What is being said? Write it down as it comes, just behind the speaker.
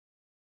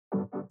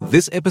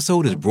This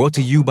episode is brought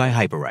to you by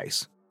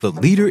Hyperice, the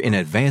leader in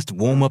advanced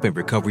warm-up and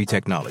recovery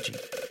technology.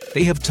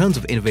 They have tons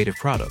of innovative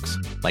products,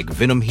 like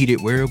Venom-heated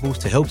wearables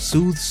to help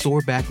soothe sore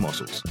back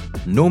muscles,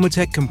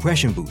 Normatec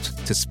compression boots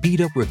to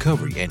speed up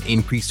recovery and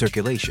increase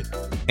circulation,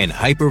 and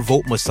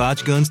Hypervolt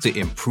massage guns to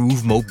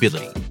improve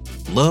mobility.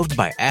 Loved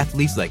by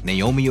athletes like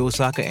Naomi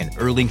Osaka and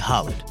Erling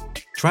Haaland.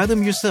 Try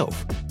them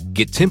yourself.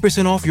 Get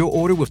 10% off your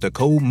order with the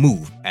code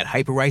MOVE at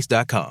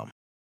hyperice.com.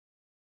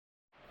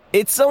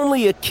 It's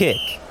only a kick,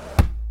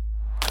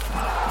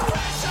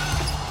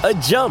 a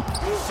jump,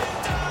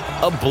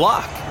 a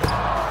block.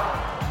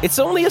 It's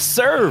only a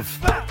serve.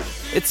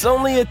 It's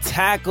only a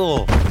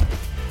tackle,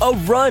 a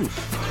run.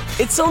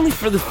 It's only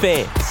for the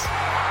fans.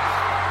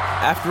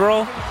 After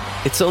all,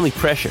 it's only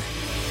pressure.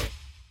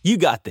 You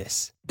got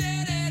this.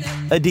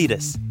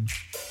 Adidas.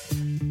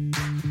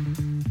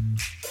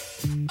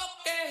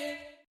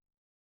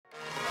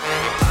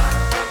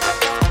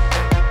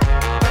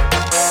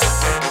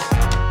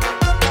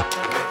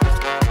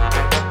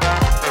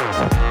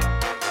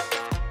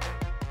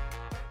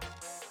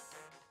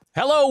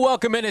 Hello,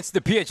 welcome in. It's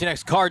the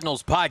PHNX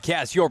Cardinals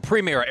podcast, your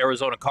premier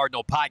Arizona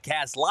Cardinal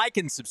podcast. Like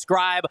and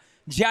subscribe.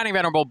 Johnny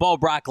Venerable, Bo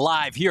Brock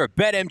live here at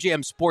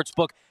BetMGM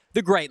Sportsbook,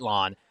 the Great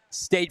Lawn,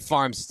 State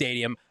Farm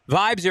Stadium.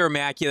 Vibes are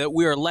immaculate.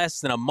 We are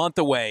less than a month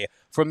away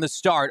from the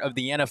start of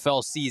the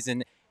NFL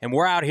season, and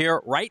we're out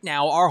here right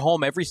now, our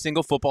home every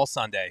single football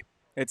Sunday.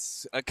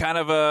 It's a kind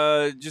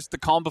of just the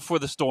calm before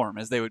the storm,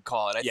 as they would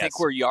call it. I think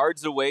we're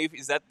yards away.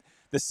 Is that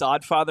the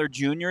Sodfather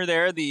Jr.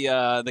 there,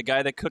 the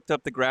guy that cooked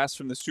up the grass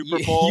from the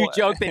Super Bowl? You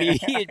joked that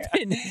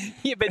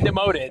he had been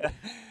demoted.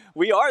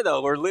 We are,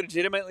 though. We're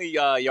legitimately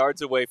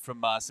yards away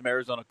from some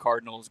Arizona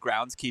Cardinals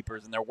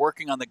groundskeepers, and they're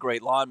working on the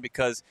Great Lawn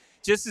because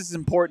just as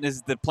important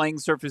as the playing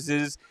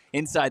surfaces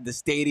inside the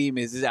stadium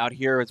is out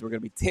here, as we're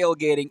going to be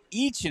tailgating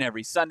each and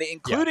every Sunday,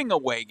 including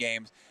away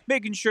games,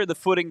 making sure the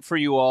footing for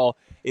you all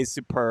is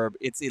superb.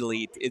 It's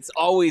elite. It's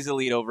always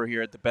elite over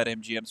here at the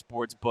BetMGM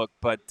Sportsbook,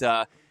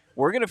 but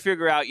we're going to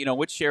figure out,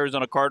 which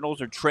Arizona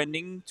Cardinals are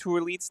trending to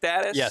elite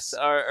status. Yes.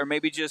 Or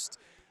maybe just,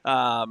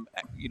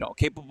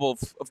 capable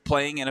of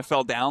playing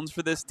NFL downs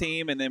for this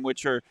team, and then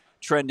which are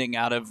trending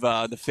out of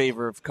the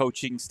favor of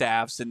coaching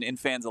staffs and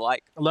fans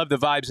alike. I love the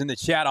vibes in the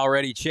chat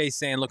already. Chase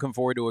saying, looking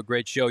forward to a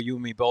great show. You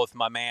and me both,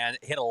 my man.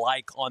 Hit a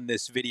like on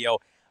this video.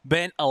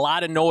 Been a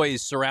lot of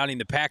noise surrounding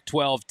the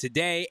Pac-12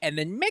 today, and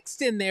then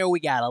mixed in there, we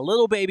got a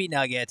little baby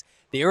nugget.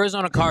 The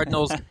Arizona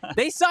Cardinals,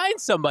 they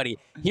signed somebody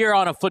here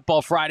on a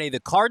Football Friday. The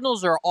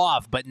Cardinals are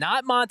off, but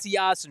not Monty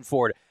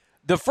Ossenford.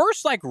 The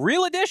first,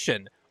 real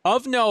addition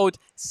of note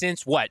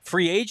since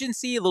free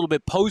agency, a little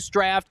bit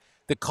post-draft.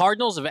 The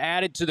Cardinals have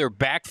added to their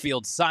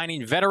backfield,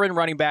 signing veteran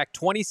running back,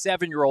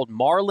 27-year-old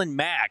Marlon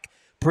Mack,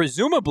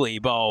 presumably,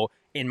 Bo,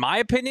 in my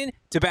opinion,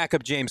 to back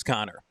up James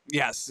Conner.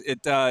 Yes,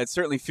 it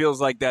certainly feels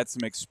like that's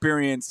some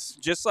experience,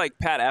 just like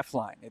Pat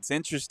Elflein. It's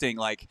interesting,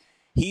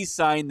 he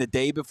signed the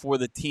day before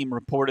the team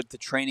reported to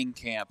training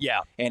camp.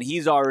 Yeah. And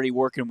he's already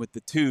working with the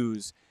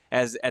twos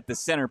as at the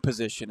center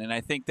position. And I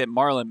think that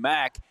Marlon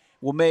Mack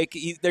will they're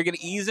going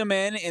to ease him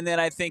in, and then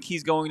I think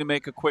he's going to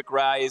make a quick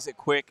rise, a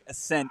quick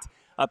ascent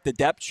up the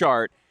depth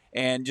chart.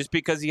 And just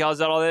because he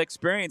has all that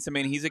experience,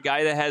 he's a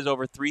guy that has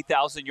over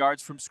 3,000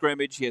 yards from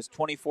scrimmage. He has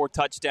 24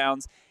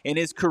 touchdowns in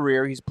his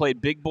career. He's played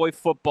big boy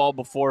football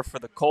before for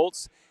the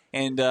Colts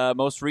and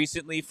most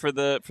recently for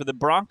the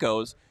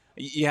Broncos.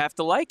 You have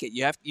to like it.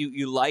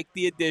 You like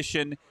the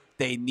addition.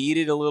 They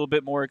needed a little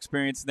bit more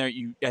experience in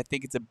there. I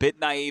think it's a bit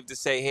naive to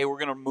say, hey, we're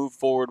going to move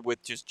forward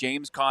with just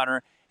James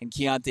Conner and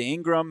Keontae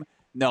Ingram.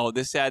 No,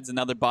 this adds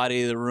another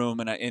body to the room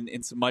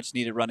and some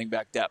much-needed running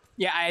back depth.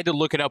 Yeah, I had to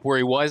look it up where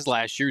he was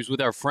last year. He was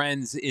with our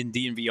friends in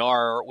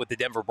DNVR with the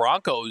Denver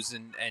Broncos,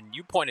 and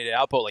you pointed it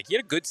out, Bo, he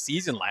had a good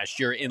season last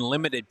year in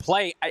limited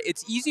play.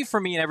 It's easy for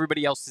me and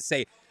everybody else to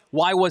say,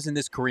 why wasn't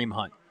this Kareem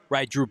Hunt?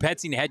 Right, Drew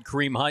Petzing had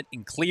Kareem Hunt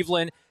in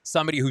Cleveland,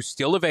 somebody who's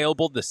still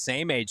available, the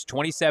same age,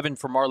 27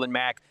 for Marlon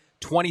Mack,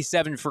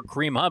 27 for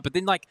Kareem Hunt. But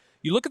then,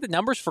 you look at the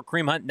numbers for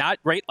Kareem Hunt,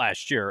 not great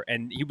last year,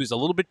 and he was a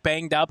little bit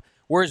banged up.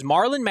 Whereas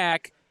Marlon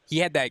Mack, he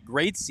had that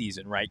great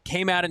season, right?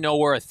 Came out of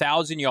nowhere,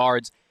 1,000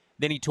 yards,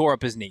 then he tore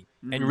up his knee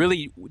and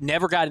really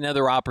never got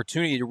another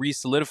opportunity to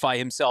re-solidify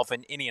himself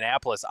in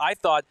Indianapolis. I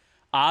thought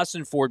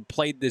Ossenford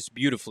played this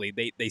beautifully.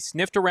 They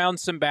sniffed around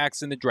some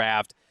backs in the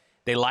draft.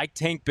 They liked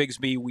Tank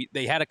Bigsby.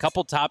 They had a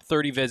couple top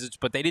 30 visits,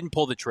 but they didn't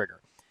pull the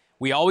trigger.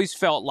 We always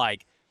felt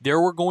like there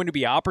were going to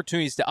be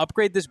opportunities to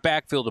upgrade this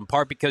backfield, in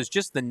part because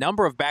just the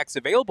number of backs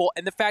available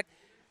and the fact,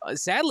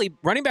 sadly,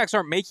 running backs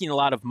aren't making a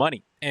lot of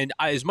money. And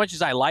as much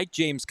as I like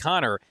James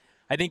Conner,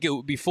 I think it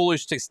would be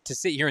foolish to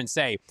sit here and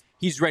say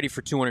he's ready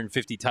for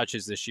 250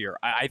 touches this year.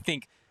 I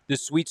think the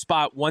sweet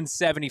spot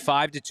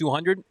 175 to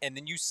 200, and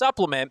then you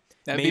supplement.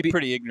 That'd be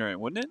pretty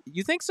ignorant, wouldn't it?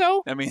 You think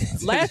so?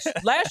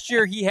 Last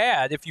year he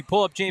had, if you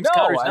pull up James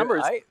Conner's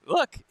numbers.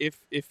 Look, if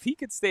he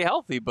could stay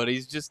healthy, but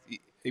he's just,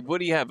 what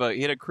do you have?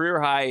 He had a career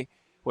high,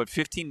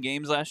 15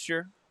 games last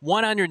year?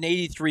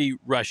 183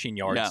 rushing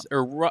yards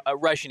or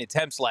rushing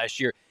attempts last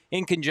year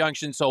in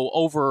conjunction. So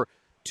over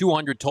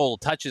 200 total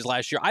touches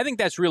last year. I think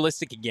that's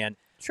realistic again.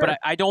 Sure. But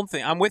I don't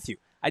think – I'm with you.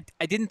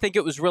 I didn't think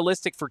it was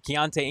realistic for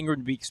Keontae Ingram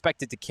to be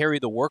expected to carry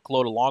the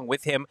workload along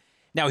with him.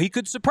 Now, he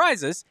could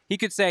surprise us. He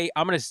could say,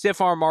 I'm going to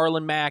stiff-arm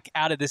Marlon Mack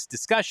out of this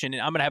discussion,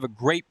 and I'm going to have a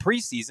great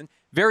preseason.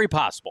 Very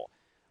possible.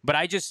 But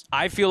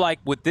I feel like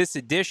with this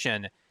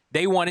addition,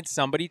 they wanted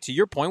somebody, to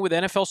your point, with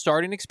NFL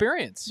starting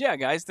experience. Yeah,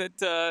 guys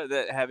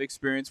that have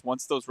experience.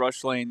 Once those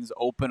rush lanes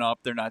open up,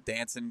 they're not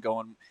dancing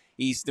going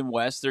east and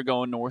west. They're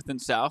going north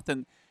and south,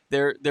 and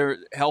they're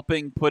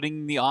helping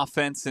putting the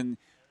offense in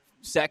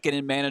second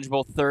and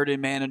manageable, third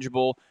and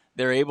manageable.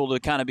 They're able to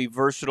kind of be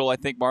versatile. I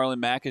think Marlon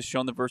Mack has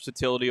shown the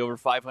versatility, over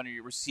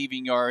 500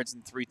 receiving yards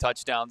and 3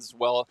 touchdowns as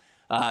well,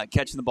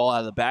 catching the ball out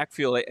of the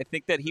backfield. I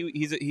think that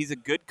he's a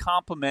good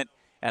complement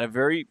at a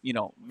very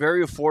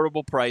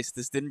affordable price.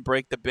 This didn't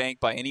break the bank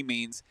by any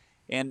means.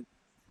 And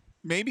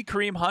maybe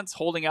Kareem Hunt's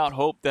holding out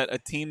hope that a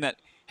team that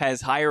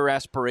has higher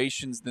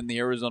aspirations than the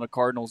Arizona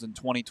Cardinals in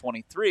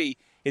 2023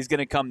 is going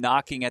to come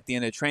knocking at the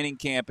end of training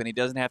camp, and he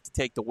doesn't have to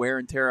take the wear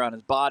and tear on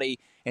his body,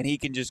 and he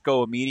can just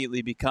go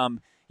immediately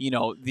become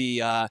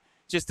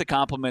just a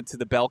compliment to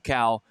the bell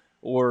cow,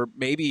 or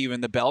maybe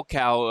even the bell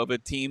cow of a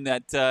team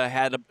that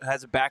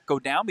has a back go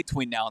down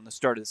between now and the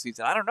start of the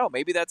season. I don't know.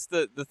 Maybe that's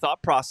the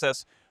thought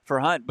process for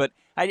Hunt. But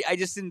I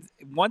just didn't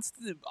 – once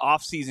the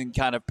offseason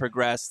kind of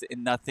progressed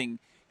and nothing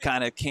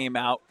kind of came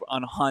out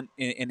on Hunt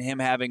and him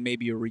having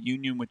maybe a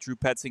reunion with Drew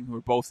Petzing, who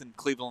were both in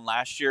Cleveland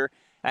last year,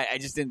 I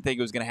just didn't think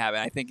it was going to happen.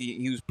 I think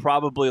he was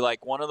probably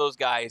like one of those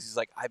guys. He's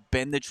like, I've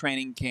been to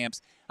training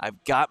camps.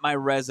 I've got my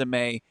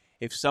resume.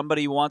 If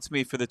somebody wants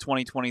me for the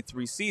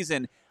 2023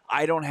 season,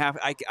 I don't have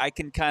 – I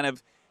can kind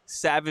of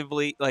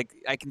savvily – like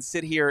I can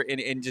sit here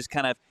and just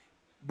kind of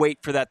wait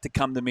for that to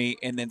come to me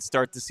and then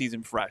start the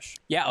season fresh.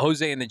 Yeah,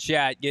 Jose in the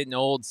chat, getting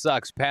old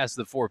sucks past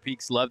the Four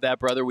Peaks. Love that,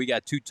 brother. We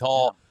got 2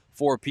 tall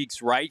Four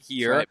Peaks right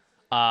here.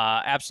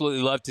 Right.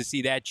 Absolutely love to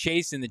see that.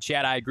 Chase in the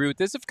chat, I agree with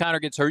this. If Connor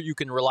gets hurt, you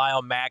can rely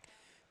on Mack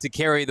to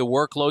carry the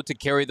workload, to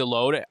carry the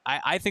load.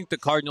 I think the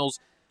Cardinals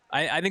 –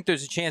 I think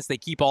there's a chance they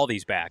keep all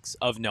these backs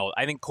of note.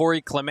 I think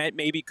Corey Clement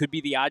maybe could be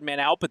the odd man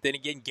out, but then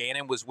again,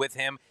 Gannon was with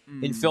him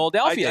in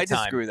Philadelphia I at the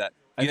time. disagree with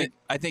that.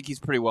 I think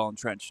he's pretty well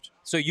entrenched.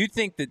 So you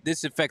think that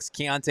this affects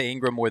Keontae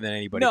Ingram more than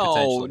anybody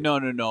potentially?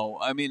 No.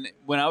 I mean,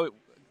 when I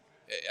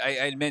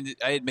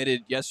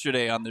admitted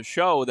yesterday on the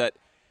show that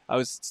I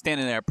was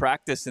standing there at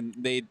practice and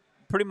they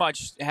pretty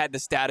much had the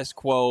status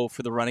quo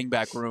for the running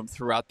back room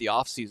throughout the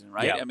offseason,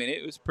 right? Yeah. I mean,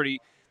 it was pretty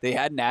 – they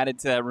hadn't added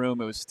to that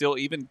room. It was still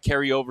even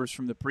carryovers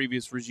from the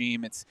previous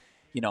regime. It's,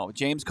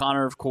 James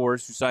Conner, of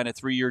course, who signed a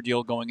 3-year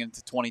deal going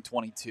into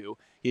 2022.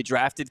 He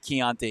drafted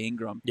Keontae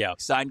Ingram. Yeah.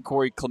 Signed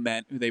Corey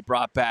Clement, who they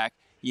brought back.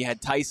 You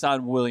had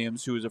Tyson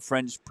Williams, who was a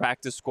fringe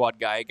practice squad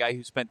guy, a guy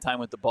who spent time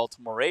with the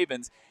Baltimore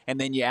Ravens. And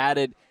then you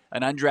added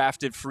an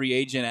undrafted free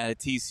agent at a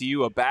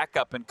TCU, a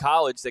backup in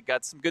college that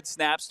got some good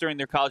snaps during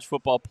their college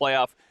football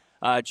playoff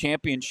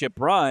championship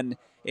run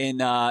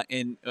in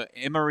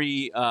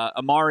Amari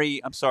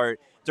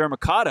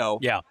Dermicado.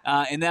 Yeah.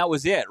 And that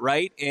was it,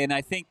 right? And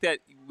I think that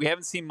we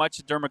haven't seen much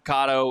of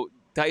Dermicado.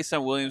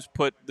 Tyson Williams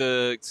put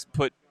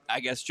I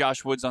guess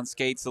Josh Woods on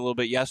skates a little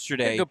bit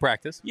yesterday. Good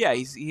practice. Yeah,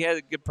 he had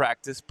a good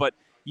practice, but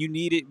you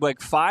need it.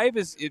 Like 5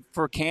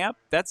 for camp.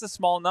 That's a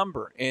small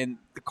number, and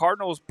the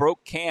Cardinals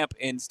broke camp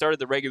and started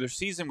the regular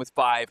season with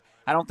 5.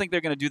 I don't think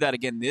they're going to do that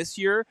again this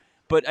year.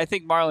 But I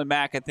think Marlon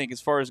Mack. I think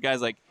as far as guys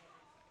like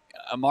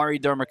Amari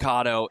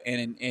Dermicado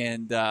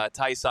and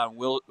Tyson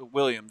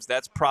Williams,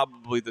 that's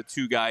probably the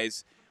 2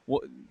 guys.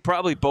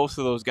 Probably both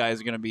of those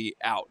guys are going to be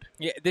out.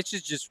 Yeah, this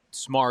is just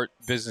smart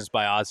business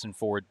by Austin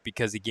Ford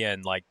because,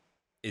 again, like,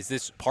 is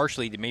this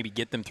partially to maybe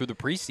get them through the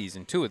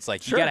preseason, too? It's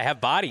like you got to have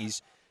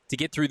bodies to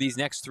get through these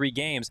next 3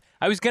 games.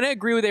 I was going to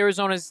agree with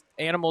Arizona's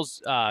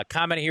Animals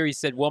comment here. He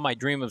said, well, my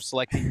dream of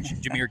selecting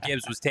Jahmyr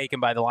Gibbs was taken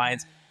by the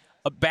Lions.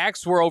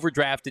 Backs were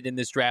overdrafted in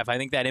this draft. I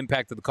think that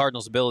impacted the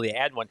Cardinals' ability to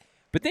add one.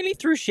 But then he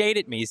threw shade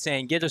at me,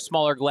 saying, "Get a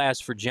smaller glass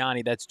for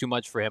Johnny. That's too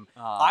much for him."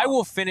 I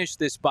will finish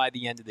this by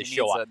the end of the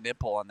show. Needs a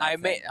nipple on that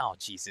thing. Oh,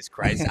 Jesus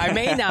Christ! I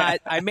may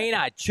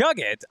not chug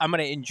it. I'm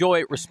going to enjoy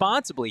it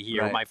responsibly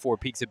here. Right. My 4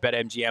 Peaks at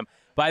BetMGM.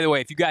 By the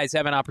way, if you guys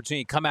have an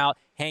opportunity, come out,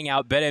 hang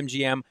out.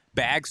 BetMGM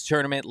Bags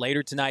Tournament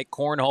later tonight.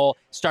 Cornhole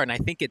starting. I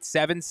think it's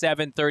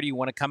 7:30. You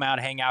want to come out,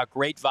 hang out.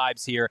 Great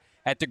vibes here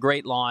at the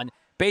Great Lawn.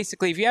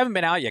 Basically, if you haven't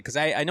been out yet, because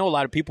I know a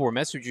lot of people were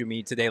messaging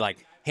me today,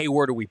 like, "Hey,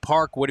 where do we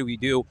park? What do we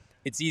do?"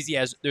 It's easy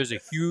as there's a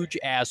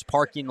huge-ass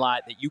parking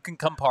lot that you can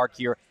come park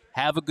here,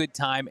 have a good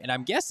time, and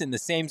I'm guessing the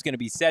same's going to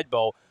be said,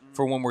 Bo,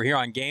 for when we're here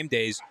on game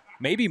days,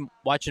 maybe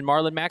watching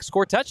Marlon Mack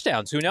score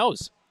touchdowns. Who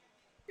knows?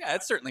 Yeah,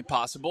 it's certainly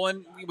possible.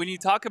 And when you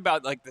talk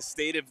about, like, the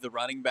state of the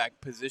running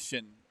back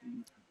position,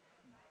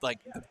 like,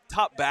 the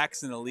top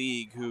backs in the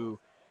league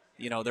who,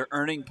 their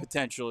earning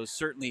potential is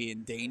certainly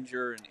in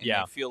danger, and they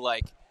feel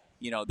like,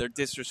 they're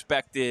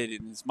disrespected,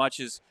 and as much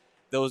as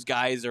those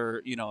guys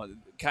are,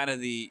 kind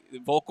of the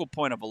vocal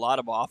point of a lot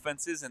of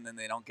offenses, and then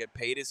they don't get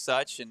paid as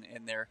such, and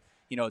they're,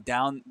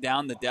 down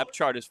the depth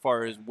chart as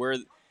far as where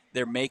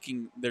they're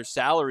making their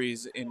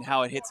salaries and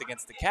how it hits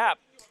against the cap.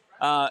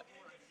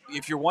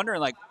 if you're wondering,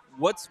 like,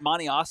 what's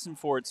Monty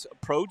Austinford's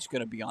approach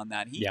going to be on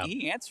that,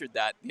 he answered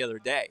that the other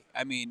day.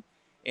 I mean,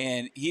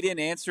 and he didn't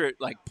answer it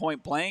like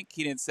point blank.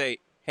 He didn't say,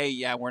 hey,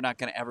 yeah, we're not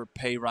going to ever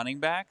pay running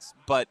backs,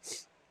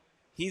 but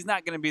he's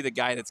not going to be the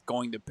guy that's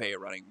going to pay a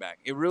running back.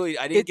 It really,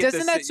 I didn't get this.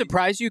 Doesn't that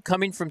surprise you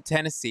coming from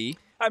Tennessee?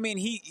 I mean,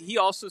 he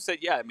also said,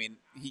 yeah, I mean,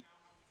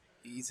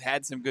 he's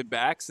had some good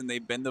backs, and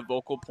they've been the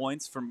vocal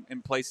points from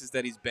in places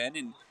that he's been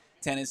in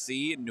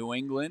Tennessee and New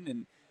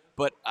England,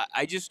 but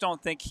I just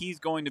don't think he's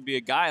going to be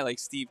a guy like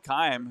Steve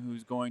Keim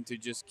who's going to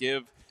just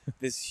give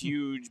this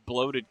huge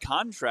bloated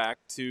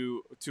contract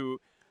to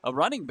a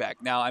running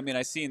back. Now, I mean,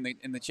 I see in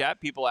the chat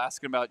people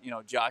asking about,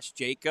 Josh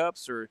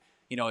Jacobs or,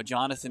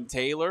 Jonathan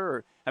Taylor.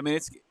 Or, I mean,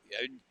 it's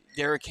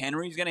Derrick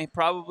Henry's going to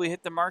probably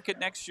hit the market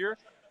next year.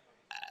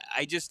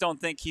 I just don't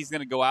think he's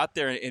going to go out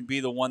there and be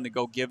the one to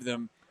go give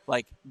them,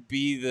 like,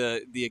 be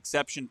the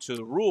exception to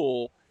the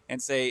rule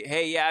and say,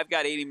 hey, yeah, I've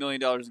got $80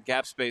 million in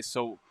cap space,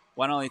 so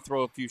why don't I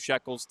throw a few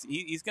shekels?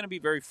 He's going to be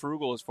very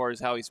frugal as far as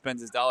how he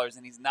spends his dollars,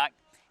 and he's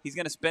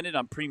going to spend it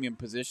on premium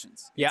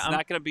positions. Yeah, it's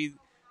not going to be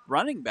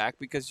running back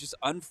because just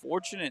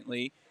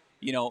unfortunately,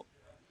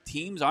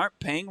 teams aren't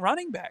paying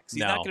running backs.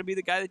 He's not going to be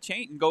the guy that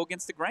change and go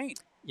against the grain.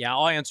 Yeah,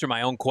 I'll answer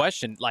my own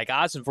question. Like,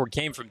 Ossenford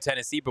came from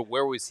Tennessee, but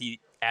where was he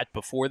at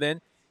before then?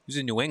 He was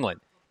in New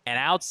England. And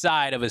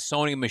outside of a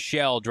Sony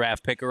Michel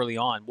draft pick early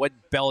on, what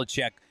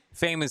Belichick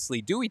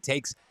famously do, he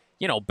takes,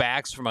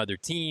 backs from other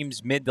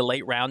teams, mid to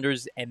late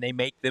rounders, and they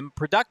make them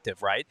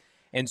productive, right?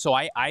 And so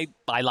I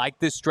like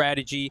this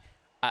strategy.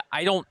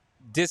 I don't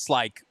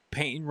dislike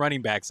paying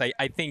running backs.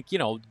 I think,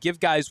 give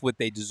guys what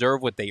they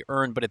deserve, what they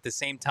earn. But at the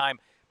same time,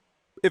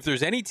 if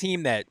there's any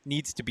team that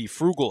needs to be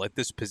frugal at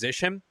this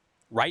position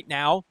right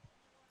now,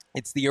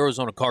 it's the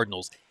Arizona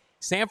Cardinals.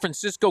 San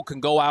Francisco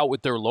can go out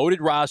with their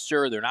loaded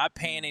roster. They're not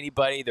paying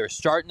anybody. They're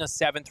starting a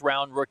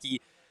 7th-round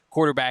rookie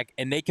quarterback,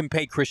 and they can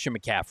pay Christian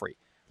McCaffrey.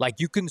 Like,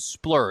 you can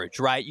splurge,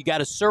 right? You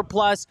got a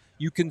surplus,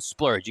 you can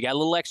splurge. You got a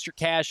little extra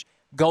cash,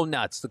 go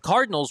nuts. The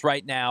Cardinals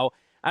right now,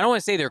 I don't want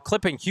to say they're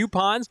clipping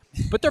coupons,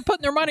 but they're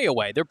putting their money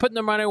away. They're putting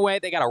their money away.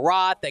 They got a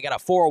Roth. They got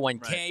a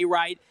 401k,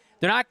 right?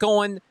 They're not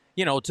going,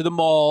 to the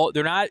mall.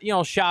 They're not,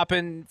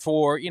 shopping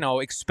for,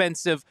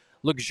 expensive,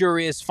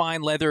 luxurious,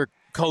 fine leather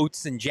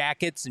coats and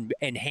jackets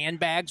and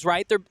handbags,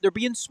 right? They're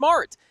being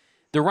smart.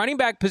 The running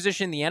back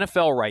position in the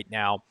NFL right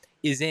now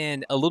is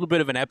in a little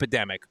bit of an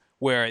epidemic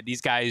where these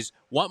guys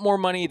want more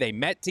money. They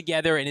met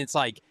together, and it's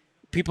like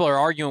people are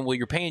arguing, well,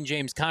 you're paying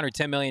James Conner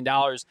 $10 million.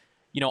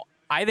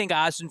 I think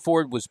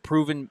Ossenford was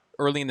proven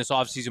early in this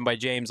offseason by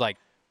James, like,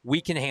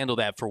 we can handle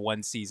that for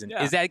one season.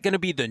 Yeah. Is that going to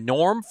be the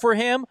norm for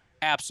him?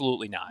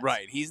 Absolutely not.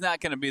 Right. He's not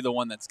going to be the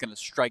one that's going to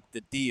strike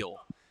the deal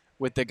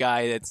with the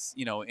guy that's,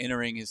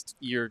 entering his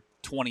year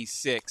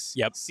 26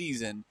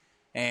 season,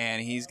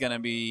 and he's going to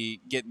be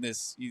getting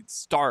this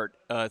start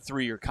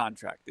 3-year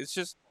contract. It's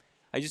just,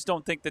 I just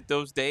don't think that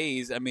those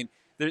days, I mean,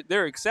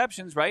 there are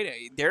exceptions,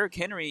 right? Derrick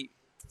Henry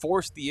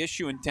forced the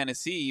issue in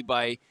Tennessee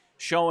by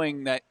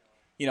showing that,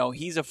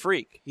 he's a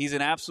freak. He's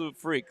an absolute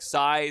freak.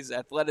 Size,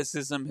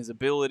 athleticism, his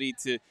ability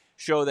to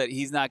show that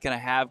he's not going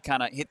to have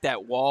kind of hit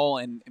that wall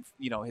and,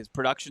 his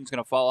production's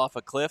going to fall off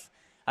a cliff.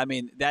 I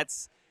mean, that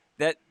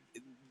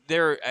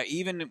there,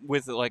 even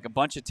with like a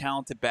bunch of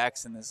talented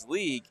backs in this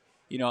league,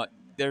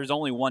 there's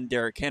only one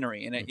Derrick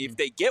Henry. And if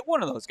they get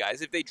one of those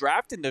guys, if they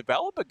draft and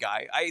develop a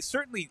guy, I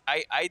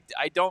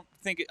don't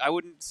think, I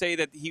wouldn't say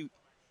that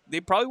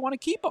they probably want to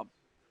keep him.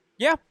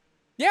 Yeah.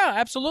 Yeah,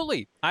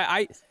 absolutely.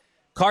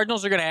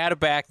 Cardinals are going to add a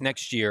back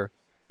next year,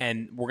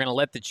 and we're going to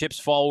let the chips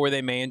fall where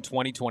they may in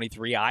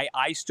 2023.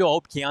 I still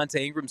hope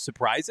Keontae Ingram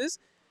surprises,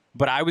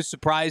 but I was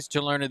surprised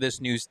to learn of this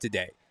news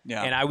today.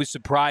 Yeah. And I was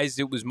surprised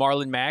it was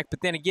Marlon Mack.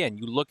 But then again,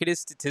 you look at his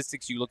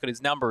statistics, you look at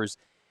his numbers,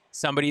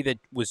 somebody that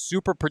was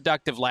super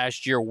productive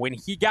last year when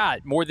he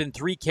got more than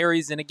 3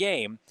 carries in a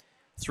game,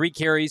 3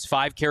 carries,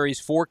 5 carries,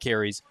 4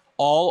 carries,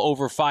 all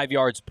over 5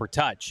 yards per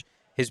touch.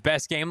 His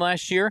best game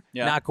last year,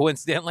 not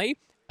coincidentally,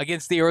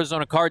 against the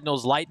Arizona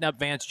Cardinals, lighting up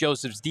Vance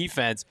Joseph's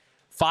defense.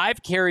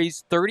 5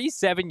 carries,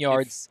 37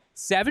 yards,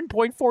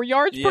 7.4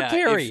 yards per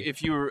carry.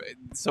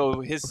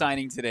 So his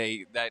signing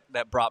today,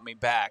 that brought me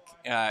back.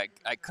 I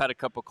cut a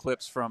couple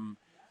clips from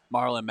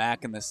Marlon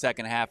Mack in the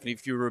second half, and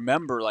if you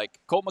remember, like,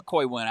 Colt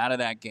McCoy went out of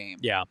that game.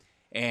 Yeah.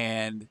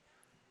 And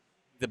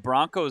the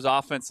Broncos'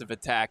 offensive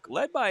attack,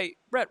 led by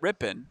Brett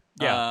Rippon,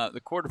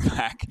 the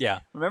quarterback.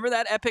 Yeah. Remember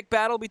that epic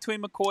battle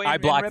between McCoy and I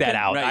blocked Rippon? that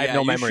out. Right, I have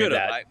no memory of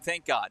that.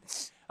 Thank God.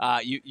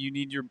 You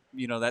need your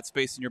that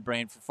space in your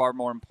brain for far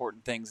more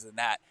important things than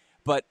that.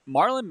 But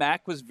Marlon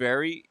Mack was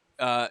very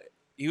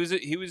he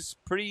was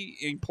pretty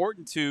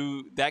important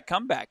to that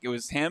comeback. It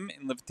was him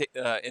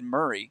and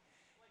Murray,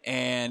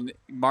 and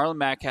Marlon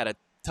Mack had a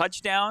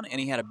touchdown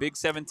and he had a big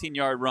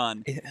 17-yard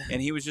run,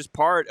 and he was just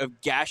part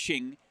of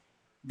gashing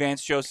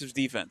Vance Joseph's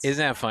defense.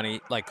 Isn't that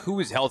funny? Like, who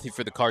was healthy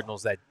for the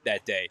Cardinals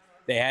that day?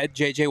 They had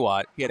J.J.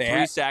 Watt. He had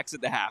 3 sacks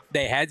at the half.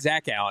 They had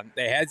Zach Allen.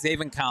 They had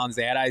Zaven Collins.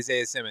 They had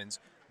Isaiah Simmons.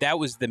 That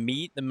was the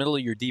meat, the middle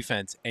of your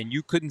defense, and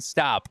you couldn't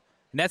stop.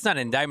 And that's not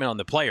an indictment on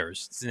the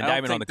players. It's an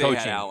indictment on the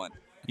coaching. Allen.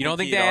 You don't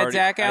think they had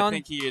Zach Allen? I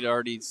think he had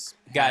already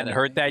gotten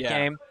hurt that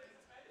game.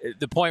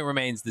 The point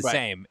remains the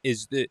same,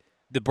 is the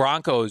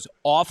Broncos'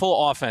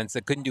 awful offense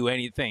that couldn't do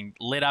anything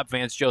lit up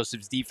Vance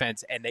Joseph's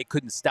defense, and they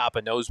couldn't stop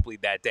a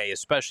nosebleed that day,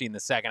 especially in the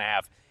second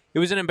half. It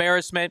was an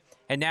embarrassment,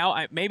 and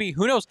now maybe,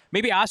 who knows,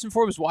 maybe Austin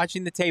Ford was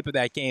watching the tape of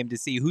that game to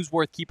see who's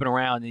worth keeping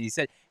around, and he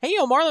said, hey,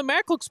 Marlon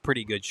Mack looks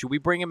pretty good. Should we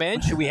bring him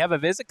in? Should we have a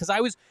visit? Because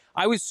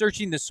I was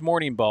searching this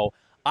morning, Bo.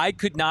 I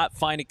could not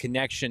find a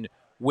connection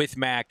with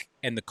Mack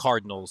and the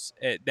Cardinals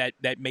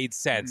that made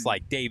sense,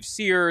 like Dave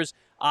Sears,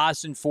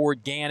 Austin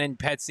Ford, Gannon,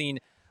 Petzing.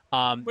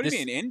 What do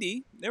you mean,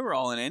 Indy? They were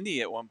all in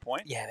Indy at one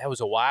point. Yeah, that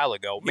was a while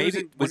ago. He was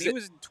in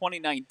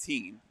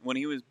 2019 when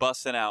he was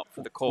busting out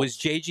for the Colts. Was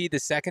JG the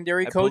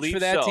secondary coach for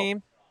that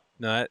team?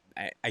 No,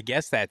 I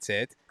guess that's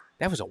it.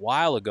 That was a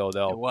while ago,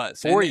 though. It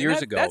was. 4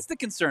 years ago. That's the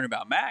concern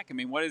about Mack. I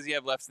mean, what does he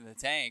have left in the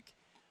tank?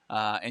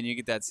 And you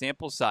get that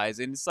sample size.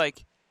 And it's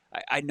like,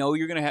 I know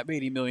you're going to have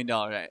 $80 million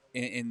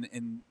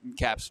in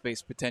cap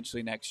space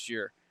potentially next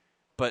year.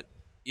 But,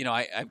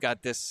 I've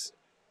got this.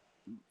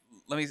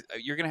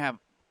 You're going to have,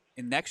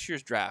 in next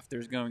year's draft,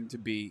 there's going to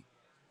be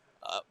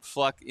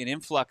an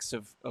influx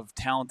of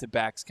talented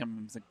backs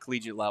coming to the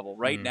collegiate level.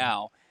 Right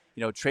now,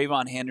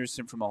 Trayvon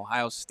Henderson from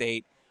Ohio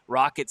State,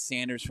 Rocket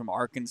Sanders from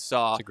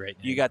Arkansas. That's a great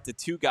name. You got the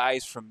two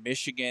guys from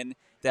Michigan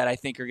that I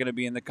think are going to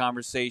be in the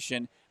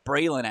conversation.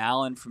 Braylon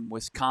Allen from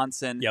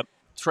Wisconsin. Yep.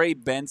 Trey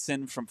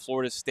Benson from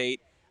Florida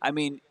State. I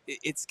mean,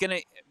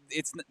 the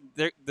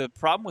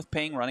problem with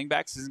paying running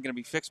backs isn't going to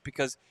be fixed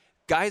because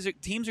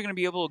teams are going to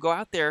be able to go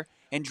out there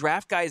and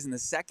draft guys in the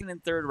second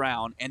and third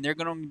round, and they're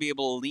going to be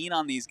able to lean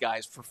on these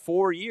guys for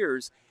 4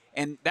 years.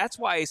 And that's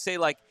why I say,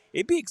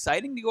 it'd be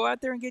exciting to go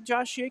out there and get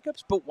Josh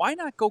Jacobs, but why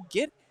not go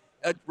get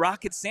a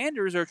Rocket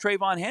Sanders or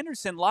Trayvon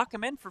Henderson, lock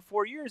them in for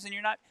 4 years, and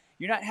you're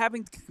not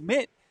having to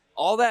commit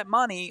all that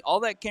money, all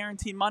that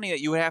guaranteed money that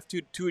you would have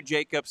to a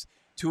Jacobs,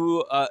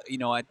 to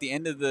at the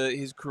end of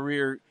his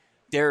career,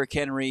 Derrick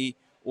Henry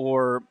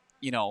or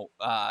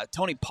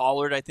Tony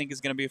Pollard. I think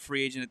is going to be a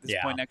free agent at this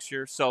point next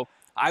year. So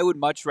I would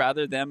much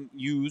rather them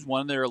use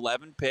one of their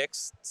 11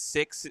 picks,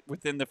 6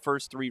 within the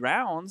first 3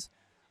 rounds,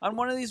 on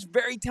one of these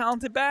very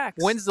talented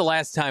backs. When's the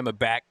last time a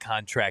back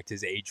contract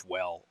has aged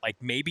well? Like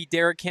maybe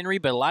Derrick Henry,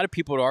 but a lot of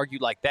people would argue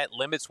that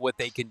limits what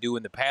they can do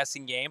in the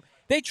passing game.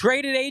 They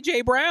traded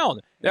A.J. Brown.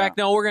 They're like,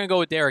 no, we're going to go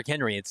with Derrick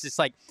Henry. It's just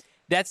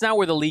that's not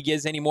where the league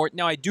is anymore.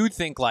 Now, I do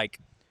think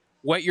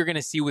what you're going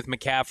to see with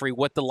McCaffrey,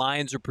 what the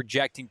Lions are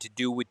projecting to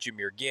do with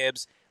Jahmyr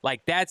Gibbs,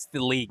 that's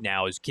the league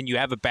now, is can you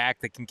have a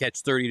back that can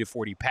catch 30 to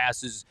 40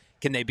 passes?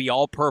 Can they be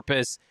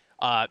all-purpose,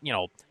 12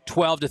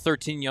 to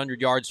 1,300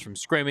 yards from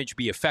scrimmage,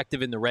 be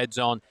effective in the red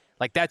zone?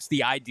 That's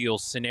the ideal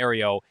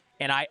scenario.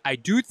 And I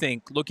do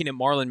think, looking at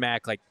Marlon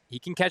Mack, he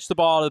can catch the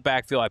ball out of the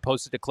backfield. I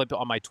posted a clip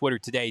on my Twitter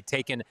today,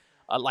 taking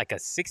a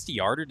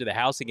 60-yarder to the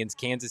house against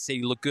Kansas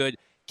City. Look good,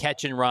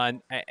 catch and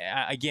run.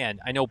 Again,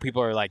 I know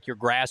people are you're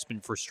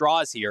grasping for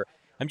straws here.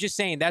 I'm just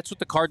saying that's what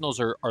the Cardinals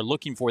are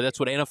looking for. That's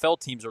what NFL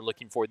teams are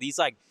looking for. These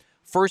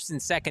first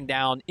and second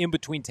down, in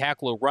between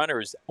tackler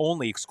runners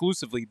only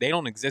exclusively, they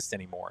don't exist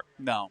anymore.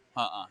 No,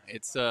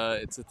 it's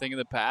a thing of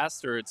the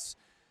past, or it's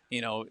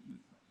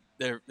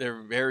there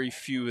are very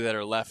few that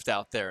are left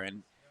out there.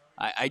 And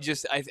I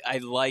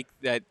like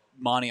that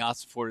Monty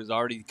Ossenford is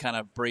already kind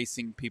of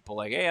bracing people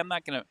hey, I'm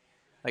not gonna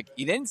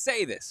he didn't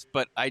say this,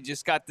 but I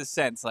just got the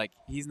sense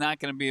he's not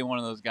gonna be one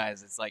of those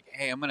guys that's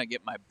hey, I'm gonna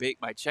get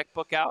my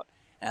checkbook out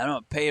and I'm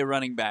gonna pay a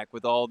running back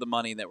with all the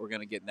money that we're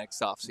gonna get next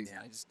offseason.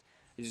 I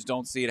just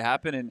don't see it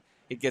happen, and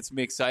it gets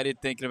me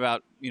excited thinking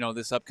about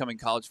this upcoming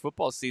college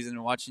football season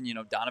and watching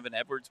Donovan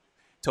Edwards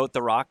tote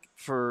the rock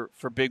for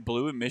Big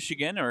Blue in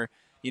Michigan, or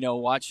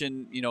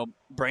watching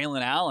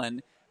Braylon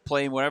Allen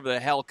playing whatever the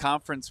hell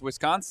conference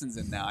Wisconsin's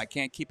in now. I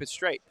can't keep it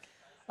straight.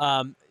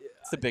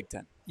 It's the Big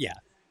Ten. Yeah.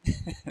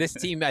 This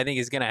team, I think,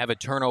 is going to have a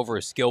turnover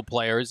of skill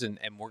players, and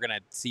we're going to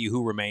see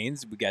who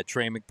remains. We got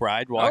Trey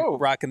McBride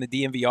rocking the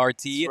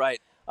DMV-RT. That's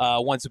right.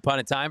 Once upon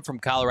a time from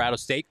Colorado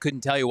State.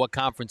 Couldn't tell you what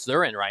conference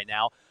they're in right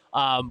now.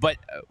 But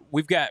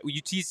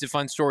you teased a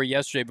fun story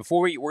yesterday.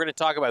 We're going to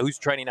talk about who's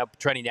trending up,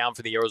 trending down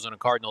for the Arizona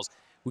Cardinals.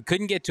 We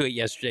couldn't get to it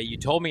yesterday. You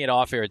told me it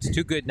off air. It's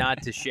too good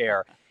not to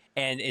share.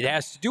 And it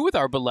has to do with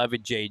our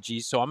beloved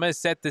JG. So I'm going to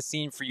set the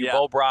scene for you,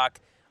 Bo Brock.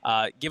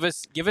 Give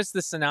us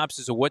the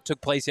synopsis of what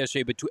took place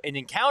yesterday, an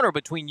encounter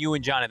between you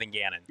and Jonathan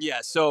Gannon. Yeah,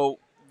 so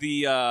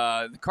the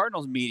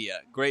Cardinals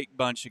media, great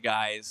bunch of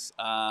guys,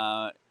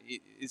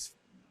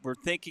 we're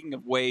thinking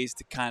of ways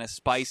to kind of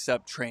spice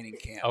up training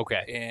camp.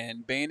 Okay.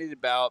 And bandied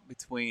about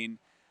between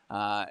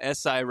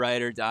SI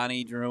writer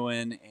Donnie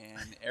Druin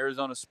and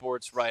Arizona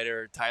sports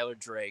writer Tyler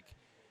Drake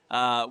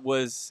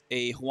was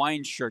a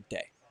Hawaiian shirt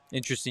day.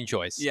 Interesting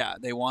choice. Yeah,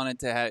 they wanted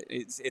to have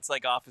it's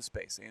like Office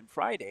Space, and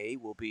Friday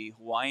will be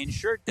Hawaiian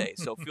shirt day.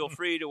 So feel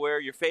free to wear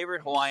your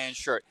favorite Hawaiian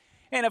shirt.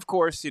 And of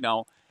course,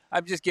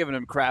 I'm just giving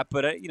them crap,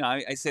 but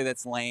I say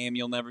that's lame.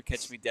 You'll never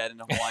catch me dead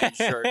in a Hawaiian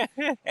shirt.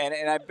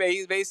 And I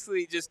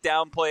basically just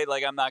downplayed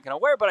I'm not going to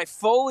wear it, but I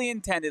fully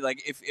intended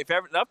if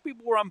enough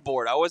people were on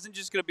board, I wasn't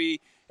just going to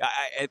be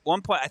At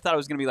one point, I thought I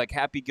was going to be like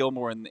Happy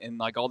Gilmore, and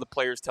like all the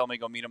players tell me to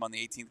go meet him on the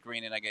 18th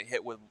green, and I get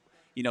hit with,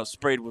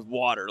 sprayed with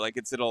water, like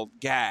it's an old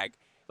gag.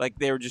 Like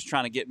they were just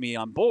trying to get me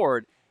on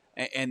board,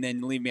 and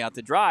then leave me out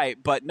to dry.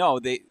 But no,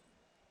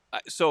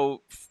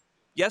 So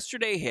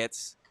yesterday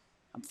hits.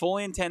 I'm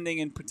fully intending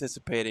and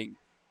participating,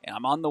 and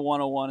I'm on the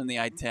 101 and the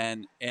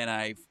I-10, and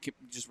I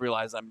just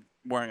realized I'm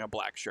wearing a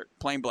black shirt,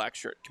 plain black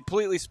shirt,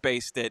 completely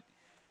spaced it,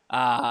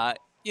 and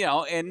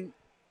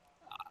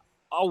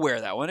I'll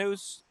wear that one.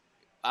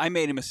 I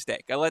made a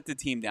mistake. I let the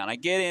team down. I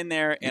get in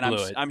there, and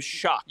I'm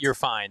shocked. You're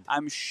fine.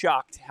 I'm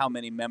shocked how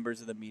many members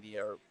of the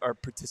media are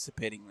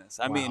participating in this.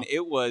 I mean,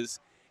 it was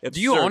absurd.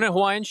 Do you own a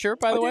Hawaiian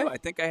shirt, by the way? I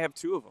think I have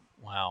 2 of them.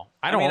 Wow.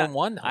 I don't own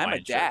one Hawaiian I'm a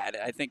dad.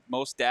 shirt. I think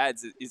most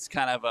dads, it's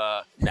kind of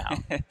a... No.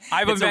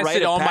 I've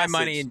invested all my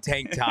money in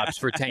tank tops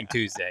for Tank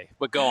Tuesday,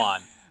 but go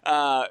on.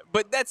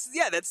 But that's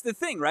the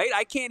thing, right?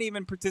 I can't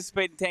even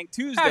participate in Tank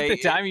Tuesday. Half the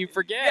time you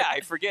forget. Yeah,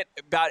 I forget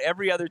about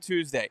every other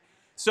Tuesday.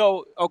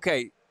 So,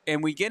 okay,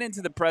 and we get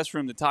into the press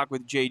room to talk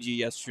with JG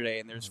yesterday,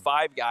 and there's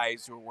 5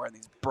 guys who are wearing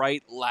these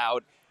bright,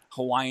 loud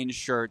Hawaiian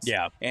shirts.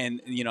 Yeah.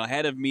 And,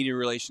 head of media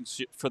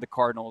relations for the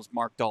Cardinals,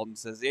 Mark Dalton,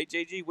 says, "Hey,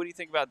 JG, what do you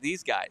think about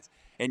these guys?"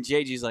 And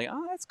JG's like,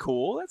 "Oh, that's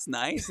cool. That's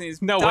nice." And he's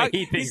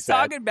he's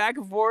talking back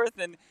and forth,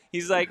 and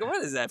he's like,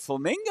 "What is that,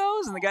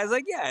 flamingos?" And the guy's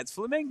like, "Yeah, it's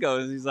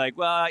flamingos." And he's like,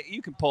 "Well,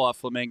 you can pull off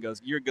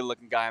flamingos. You're a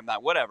good-looking guy. I'm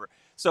not. Whatever."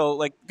 So,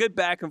 like, good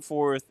back and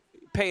forth,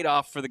 paid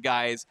off for the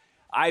guys.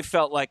 I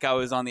felt like I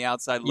was on the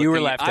outside looking. You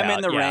were left out. I'm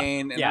in the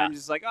rain, and I'm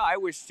just like, I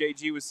wish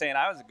JG was saying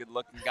I was a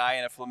good-looking guy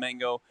in a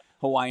flamingo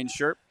Hawaiian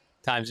shirt.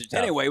 Times are tough.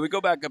 Anyway, we go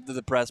back up to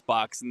the press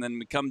box, and then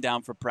we come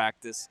down for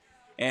practice.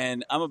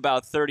 And I'm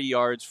about 30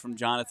 yards from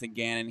Jonathan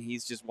Gannon.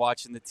 He's just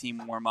watching the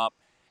team warm up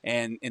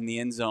and in the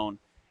end zone.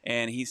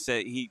 And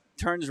he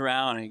turns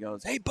around and he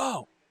goes, "Hey,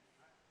 Bo,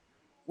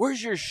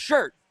 where's your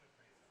shirt?"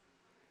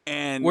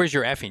 And where's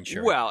your effing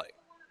shirt? Well,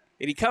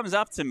 and he comes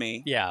up to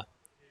me. Yeah.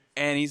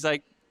 And he's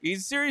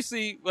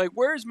seriously like,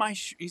 "Where's my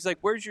he's like,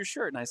 "Where's your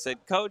shirt?" And I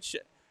said, "Coach,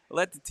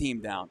 let the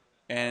team down.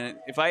 And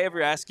if I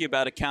ever ask you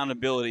about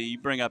accountability, you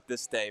bring up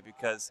this day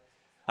because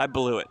I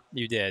blew it."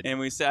 You did. And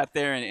we sat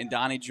there, and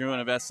Donnie Druin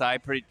of SI,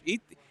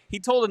 he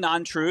told a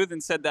non-truth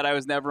and said that I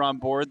was never on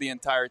board the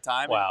entire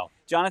time. Wow.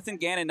 And Jonathan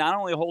Gannon not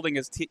only holding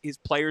his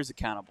players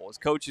accountable, his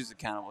coaches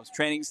accountable, his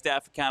training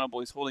staff accountable,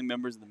 he's holding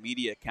members of the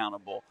media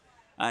accountable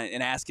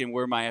and asking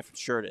where my effing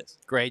shirt is.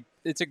 Great.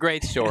 It's a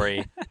great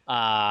story.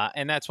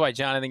 And that's why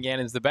Jonathan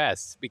Gannon's the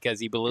best, because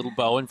he belittled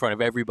Bo in front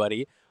of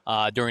everybody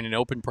during an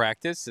open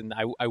practice, and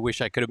I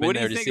wish I could have been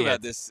there to see it. What do you think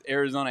about this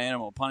Arizona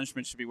animal?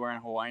 Punishment should be wearing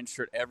a Hawaiian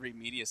shirt every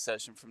media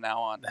session from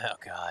now on. Oh,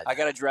 God. I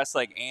got to dress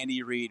like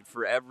Andy Reid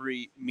for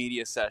every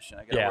media session.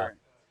 I got to wear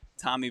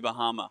Tommy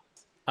Bahama.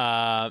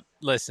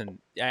 Listen,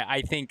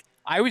 I think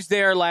I was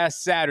there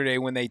last Saturday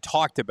when they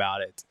talked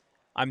about it.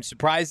 I'm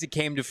surprised it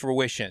came to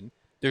fruition.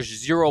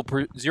 There's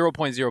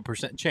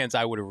 0.0% chance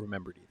I would have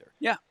remembered either.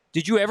 Yeah.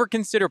 Did you ever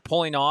consider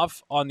pulling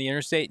off on the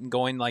interstate and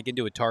going like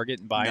into a Target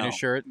and buying a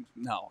shirt?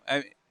 No.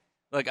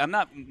 I'm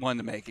not one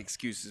to make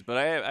excuses, but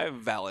I have a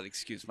valid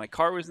excuse. My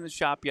car was in the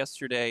shop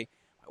yesterday.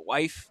 My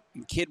wife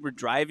and kid were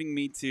driving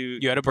me to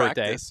You had a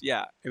practice. birthday.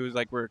 Yeah. It was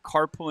like we're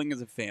carpooling as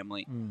a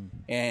family.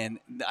 And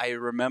I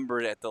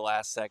remembered at the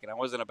last second. I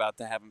wasn't about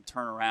to have him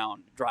turn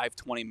around, drive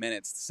 20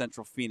 minutes to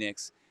Central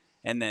Phoenix,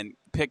 and then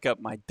pick up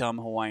my dumb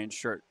Hawaiian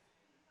shirt.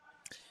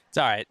 It's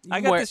all right.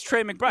 I got this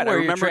Trey McBride. I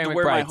remember to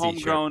wear my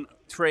homegrown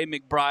Trey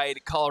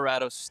McBride,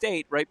 Colorado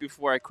State, right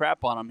before I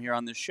crap on him here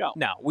on this show.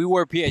 No, we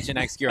wore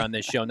PHNX gear on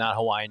this show, not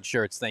Hawaiian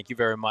shirts. Thank you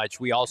very much.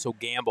 We also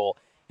gamble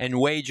and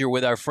wager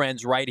with our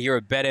friends right here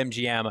at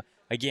BetMGM.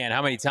 Again,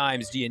 how many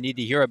times do you need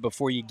to hear it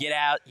before you get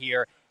out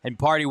here and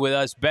party with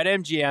us?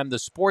 BetMGM, the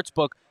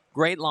sportsbook,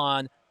 great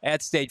lawn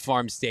at State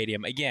Farm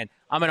Stadium. Again,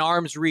 I'm an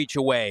arm's reach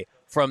away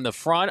from the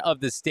front of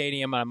the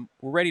stadium.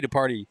 We're ready to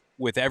party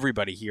with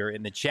everybody here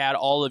in the chat,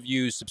 all of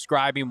you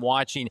subscribing,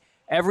 watching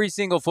every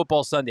single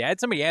football Sunday. I had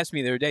somebody ask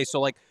me the other day,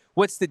 so like,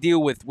 what's the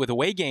deal with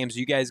away games? Are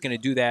you guys going to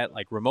do that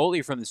like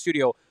remotely from the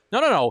studio?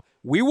 No.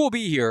 We will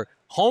be here,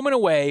 home and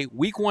away,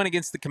 week 1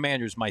 against the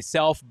Commanders.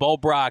 Myself, Bo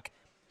Brock,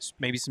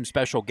 maybe some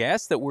special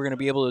guests that we're going to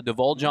be able to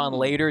divulge on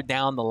later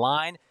down the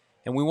line.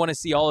 And we want to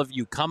see all of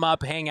you come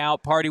up, hang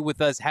out, party with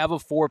us, have a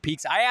Four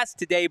Peaks. I asked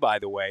today, by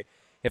the way,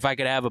 if I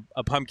could have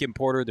a pumpkin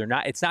porter.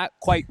 It's not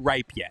quite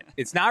ripe yet.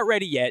 It's not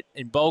ready yet.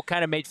 And Bo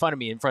kind of made fun of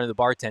me in front of the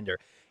bartender.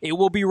 It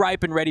will be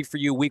ripe and ready for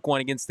you week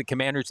 1 against the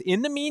Commanders.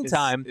 In the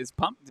meantime, do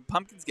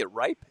pumpkins get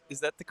ripe?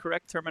 Is that the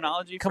correct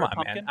terminology come for on, a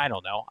pumpkin? Man. I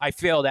don't know. I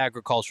failed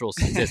agricultural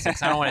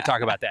statistics. I don't want to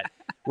talk about that.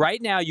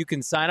 Right now, you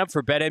can sign up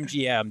for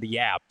BetMGM, the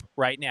app.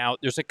 Right now,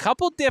 there's a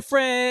couple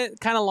different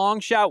kind of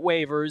long shot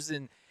waivers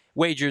and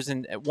wagers,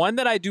 and one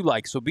that I do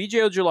like. So BJ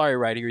Ojulari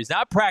right here, he's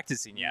not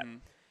practicing yet.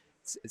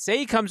 Say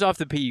he comes off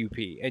the PUP,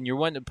 and you're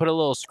wanting to put a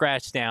little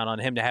scratch down on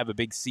him to have a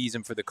big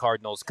season for the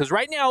Cardinals. Because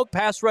right now,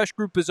 pass rush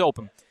group is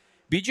open.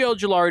 BJ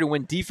Ojulari to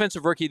win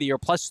Defensive Rookie of the Year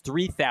plus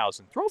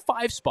 3,000. Throw a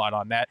 5 spot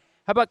on that.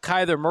 How about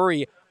Kyler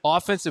Murray,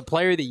 Offensive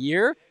Player of the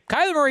Year?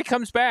 Kyler Murray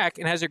comes back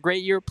and has a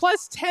great year,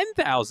 plus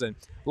 10,000.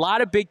 A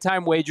lot of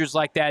big-time wagers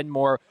like that and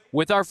more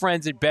with our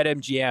friends at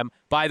BetMGM.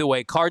 By the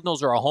way,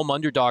 Cardinals are a home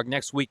underdog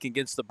next week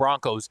against the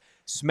Broncos.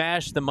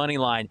 Smash the money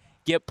line.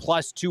 Get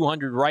plus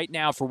 200 right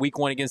now for week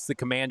 1 against the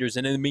Commanders.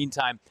 And in the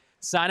meantime,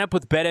 sign up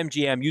with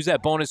BetMGM. Use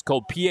that bonus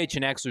code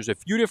PHNX. There's a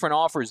few different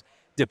offers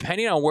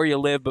depending on where you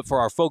live, but for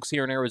our folks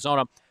here in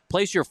Arizona,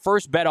 place your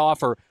first bet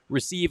offer.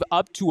 Receive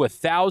up to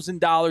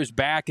 $1,000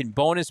 back in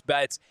bonus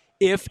bets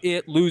if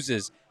it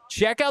loses.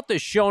 Check out the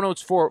show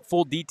notes for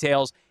full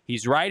details.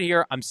 He's right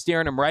here. I'm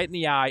staring him right in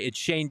the eye. It's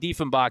Shane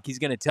Diefenbach. He's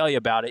going to tell you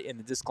about it in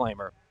the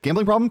disclaimer.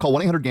 Gambling problem? Call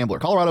 1-800-GAMBLER.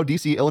 Colorado,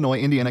 D.C., Illinois,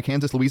 Indiana,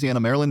 Kansas, Louisiana,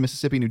 Maryland,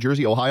 Mississippi, New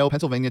Jersey, Ohio,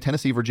 Pennsylvania,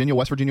 Tennessee, Virginia,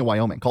 West Virginia,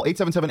 Wyoming. Call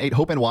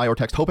 877-8-HOPE-NY or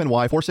text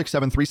HOPE-NY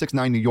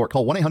 467-369 New York.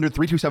 Call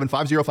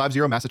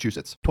 1-800-327-5050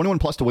 Massachusetts. 21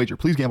 plus to wager.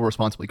 Please gamble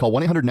responsibly. Call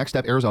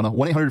 1-800-NEXT-STEP Arizona.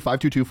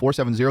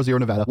 1-800-522-4700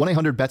 Nevada.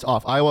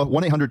 1-800-BETS-OFF Iowa.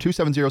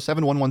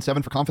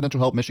 1-800-270-7117 for confidential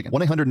help Michigan.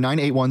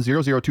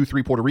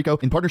 1-800-981-0023 Puerto Rico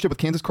in partnership with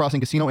Kansas Crossing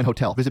Casino and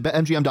Hotel. Visit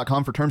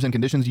BetMGM.com for terms and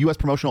conditions. U.S.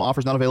 promotional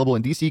offers not available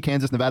in D.C.,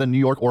 Kansas, Nevada, New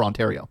York, or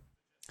Ontario.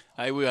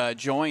 I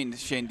joined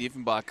Shane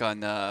Diefenbach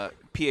on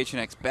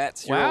PHNX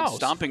Bets, your Wow. old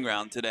stomping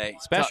ground today.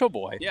 Special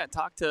boy. Yeah,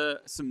 talked to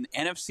some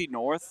NFC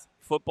North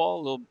football,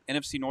 a little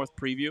NFC North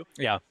preview.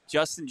 Yeah.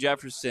 Justin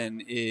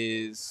Jefferson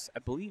is, I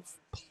believe,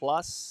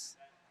 plus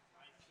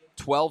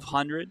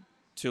 1,200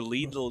 to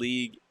lead the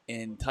league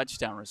in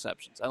touchdown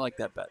receptions. I like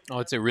that bet. Oh,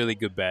 it's a really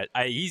good bet.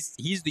 He's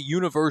the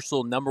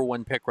universal number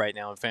 1 pick right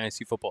now in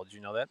fantasy football. Did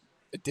you know that?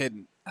 It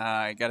didn't.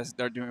 I got to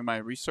start doing my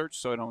research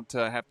so I don't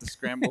have to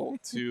scramble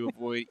to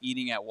avoid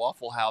eating at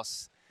Waffle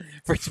House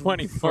For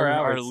 24 for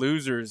our hours.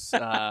 losers,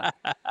 a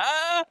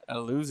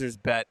loser's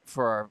bet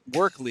for our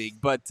work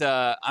league. But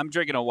I'm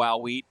drinking a Wow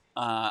Wheat.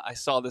 I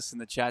saw this in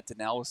the chat.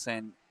 Danelle was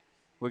saying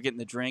we're getting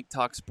the drink,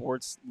 talk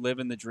sports,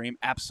 living the dream.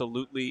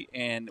 Absolutely.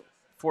 And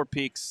Four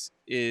Peaks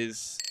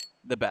is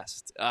the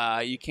best.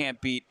 You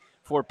can't beat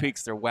Four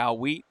Peaks. They're Wow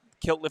Wheat.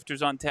 Kilt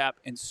lifters on tap,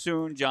 and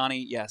soon, Johnny,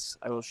 yes,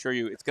 I will assure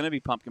you, it's going to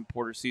be pumpkin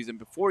porter season.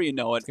 Before you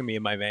know it, It's going to be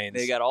in my veins.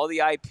 they got all the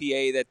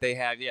IPA that they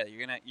have. Yeah,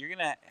 you're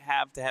gonna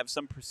have to have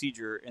some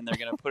procedure, and they're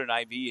gonna put an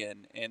IV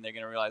in, and they're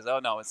gonna realize, oh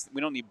no, we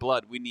don't need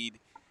blood. We need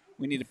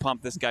to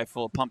pump this guy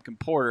full of pumpkin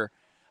porter.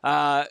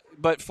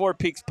 But Four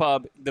Peaks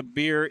Pub, the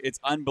beer,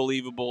 it's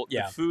unbelievable.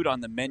 Yeah. The food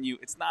on the menu,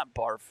 it's not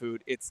bar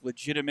food. It's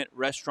legitimate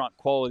restaurant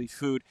quality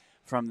food,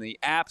 from the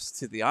apps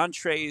to the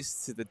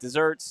entrees to the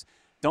desserts.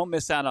 Don't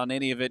miss out on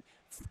any of it.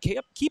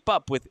 Keep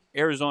up with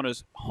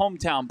Arizona's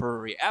hometown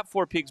brewery at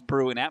Four Peaks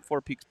Brew and at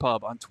Four Peaks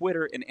Pub on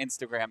Twitter and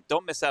Instagram.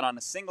 Don't miss out on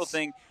a single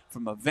thing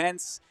from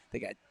events. They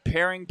got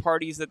pairing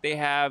parties that they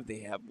have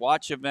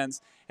watch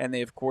events, and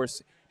they, of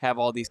course, have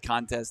all these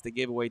contests. They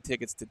gave away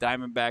tickets to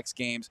Diamondbacks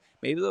games.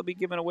 Maybe they'll be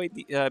giving away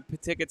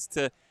tickets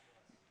to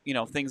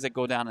things that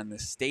go down in the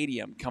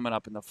stadium coming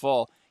up in the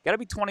fall. Got to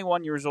be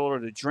 21 years old or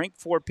to drink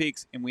Four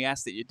Peaks, and we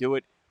ask that you do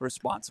it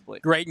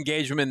responsibly. Great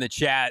engagement in the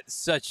chat.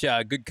 Such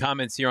good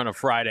comments here on a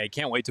Friday.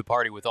 Can't wait to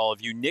party with all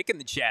of you. Nick in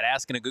the chat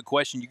asking a good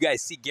question. You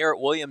guys see Garrett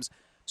Williams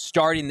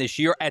starting this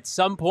year? At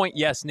some point,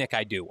 yes, Nick,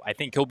 I do. I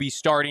think he'll be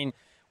starting,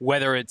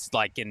 whether it's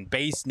like in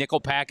base nickel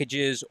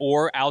packages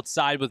or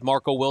outside with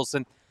Marco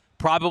Wilson.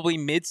 Probably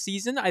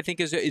mid-season, I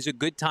think, is a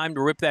good time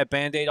to rip that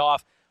Band-Aid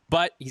off.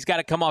 But he's got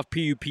to come off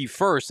PUP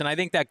first, and I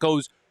think that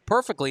goes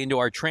perfectly into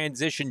our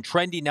transition,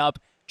 trending up,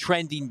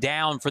 trending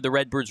down for the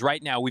Redbirds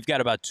right now. We've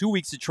got about 2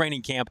 weeks of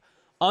training camp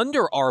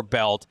under our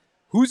belt.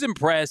 Who's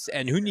impressed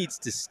and who needs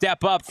to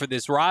step up for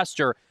this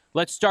roster?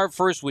 Let's start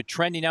first with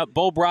trending up.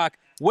 Bo Brock,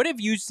 what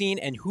have you seen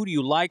and who do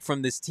you like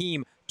from this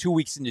team 2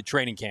 weeks into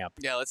training camp?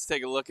 Yeah, let's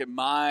take a look at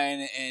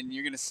mine, and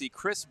you're going to see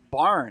Chris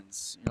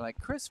Barnes. You're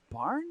like, Chris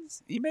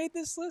Barnes? He made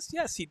this list?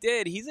 Yes, he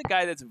did. He's a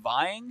guy that's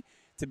vying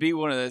to be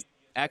one of the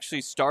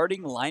actually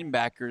starting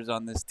linebackers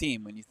on this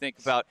team. When you think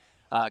about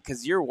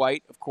Kazir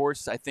White, of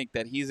course, I think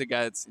that he's a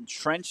guy that's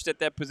entrenched at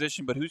that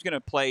position, but who's going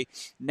to play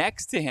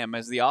next to him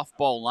as the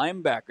off-ball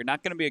linebacker?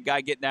 Not going to be a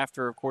guy getting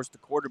after, of course, the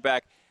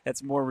quarterback.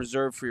 That's more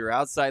reserved for your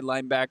outside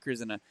linebackers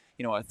and a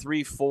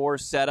 3-4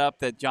 setup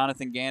that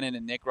Jonathan Gannon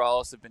and Nick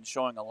Rawls have been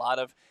showing a lot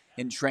of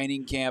in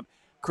training camp.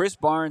 Chris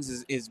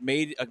Barnes is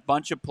made a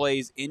bunch of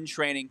plays in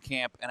training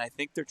camp, and I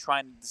think they're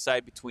trying to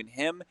decide between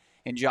him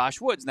and Josh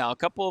Woods. Now, a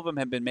couple of them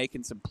have been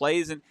making some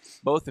plays, and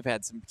both have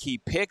had some key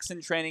picks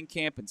in training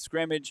camp and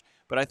scrimmage.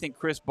 But I think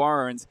Chris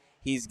Barnes,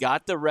 he's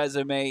got the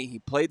resume. He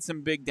played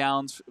some big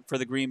downs for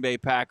the Green Bay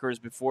Packers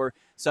before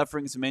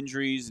suffering some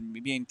injuries and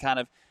being kind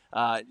of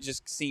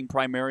just seeing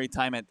primary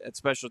time at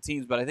special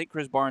teams. But I think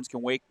Chris Barnes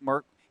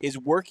is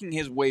working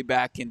his way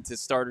back into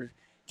starter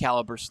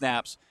caliber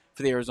snaps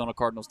for the Arizona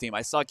Cardinals team.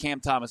 I saw Cam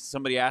Thomas.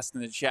 Somebody asked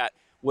in the chat,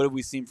 what have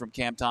we seen from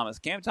Cam Thomas?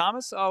 Cam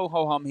Thomas, oh,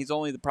 ho-hum, he's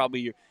only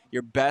probably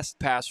your best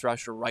pass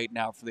rusher right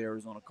now for the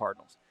Arizona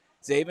Cardinals.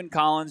 Zaven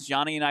Collins,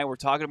 Johnny and I were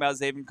talking about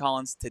Zaven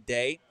Collins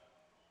today,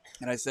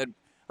 and I said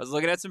I was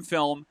looking at some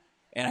film,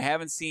 and I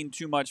haven't seen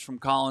too much from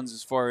Collins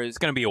as far as It's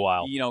going to be a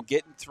while.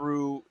 Getting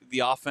through the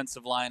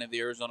offensive line of the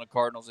Arizona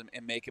Cardinals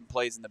and making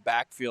plays in the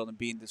backfield and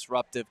being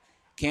disruptive.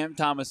 Cam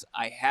Thomas,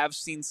 I have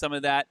seen some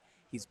of that.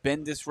 He's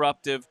been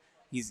disruptive.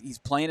 He's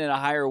playing at a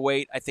higher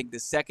weight. I think the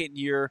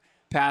second-year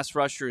pass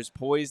rusher is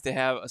poised to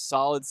have a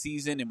solid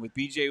season, and with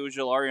B.J.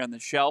 Ojulari on the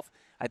shelf,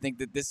 I think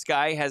that this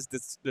guy has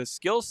the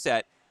skill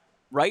set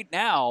right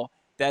now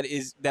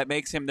that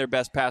makes him their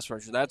best pass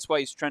rusher. That's why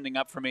he's trending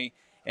up for me.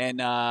 And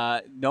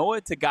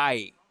Noah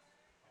Tagai,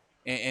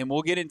 and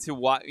we'll get into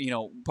what,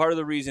 part of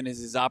the reason is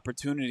his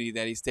opportunity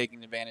that he's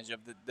taking advantage of.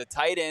 The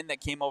tight end that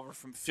came over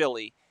from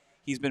Philly,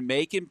 he's been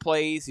making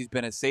plays. He's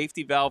been a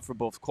safety valve for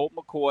both Colt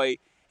McCoy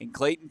and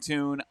Clayton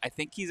Tune. I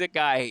think he's a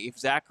guy, if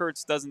Zach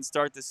Ertz doesn't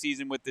start the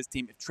season with this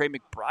team, if Trey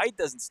McBride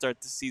doesn't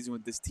start the season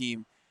with this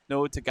team,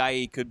 Noah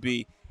Tagai could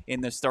be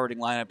in the starting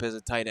lineup as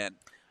a tight end.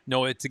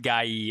 Noah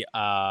Tagai,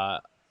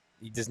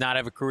 he does not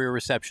have a career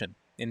reception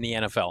in the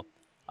NFL.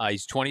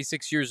 He's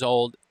 26 years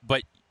old,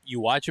 but you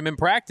watch him in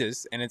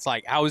practice, and it's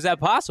like, how is that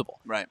possible?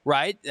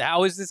 Right?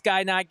 How is this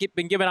guy not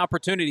been given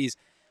opportunities?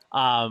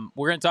 We're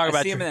going to talk about.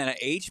 I see him in an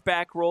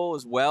H-back role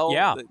as well.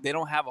 Yeah, they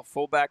don't have a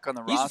fullback on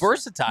the roster. He's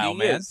versatile,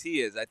 man.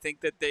 He is. I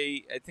think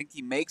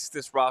he makes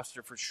this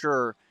roster for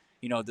sure.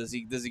 Does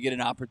he get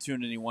an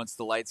opportunity once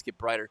the lights get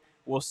brighter?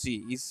 We'll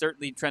see. He's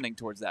certainly trending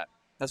towards that.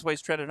 That's why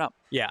he's trending up.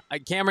 Yeah,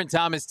 Cameron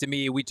Thomas, to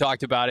me, we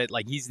talked about it.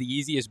 Like, he's the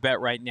easiest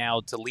bet right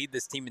now to lead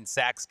this team in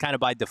sacks, kind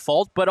of by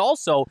default, but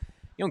also,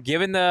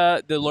 given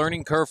the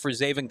learning curve for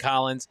Zaven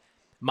Collins,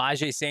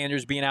 Majay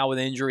Sanders being out with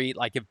injury,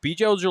 like if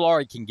B.J.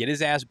 Ojulari can get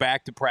his ass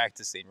back to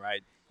practicing,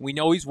 right? We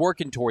know he's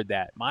working toward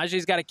that.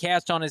 Majay's got a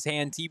cast on his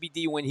hand,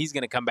 TBD when he's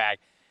going to come back.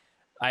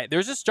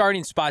 There's a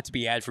starting spot to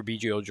be had for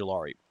B.J.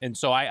 Ojulari. And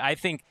so I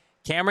think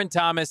Cameron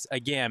Thomas,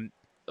 again,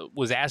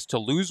 was asked to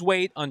lose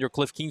weight under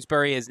Cliff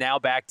Kingsbury, is now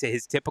back to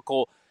his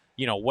typical,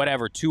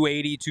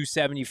 280,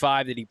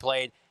 275 that he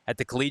played at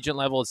the collegiate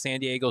level at San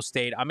Diego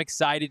State. I'm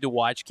excited to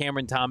watch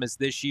Cameron Thomas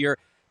this year.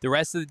 The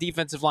rest of the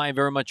defensive line,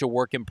 very much a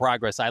work in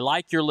progress. I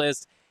like your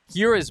list.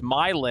 Here is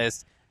my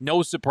list.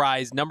 No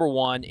surprise, number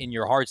 1 in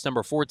your hearts,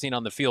 number 14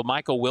 on the field,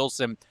 Michael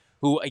Wilson,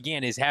 who,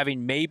 again, is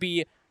having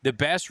maybe the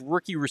best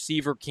rookie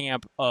receiver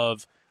camp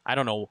of,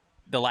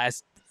 the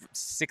last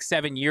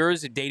 6-7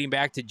 years, dating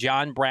back to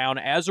John Brown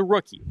as a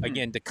rookie.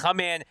 Again, to come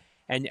in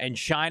and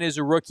shine as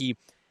a rookie.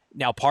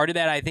 Now, part of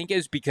that, I think,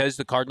 is because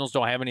the Cardinals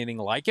don't have anything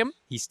like him.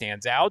 He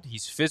stands out.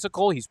 He's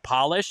physical. He's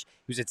polished.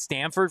 He was at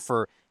Stanford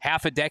for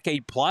half a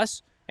decade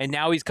plus, and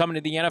now he's coming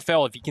to the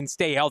NFL. If he can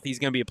stay healthy, he's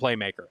going to be a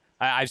playmaker.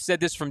 I've said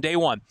this from day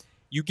one.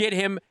 You get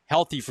him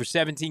healthy for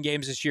 17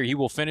 games this year, he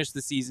will finish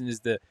the season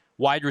as the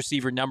wide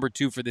receiver number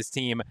 2 for this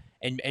team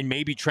and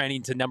maybe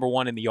trending to number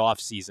 1 in the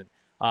offseason.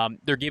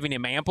 They're giving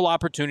him ample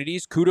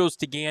opportunities. Kudos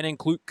to Gannon.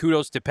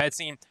 Kudos to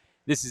Petzing.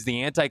 This is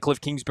the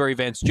anti-Cliff Kingsbury,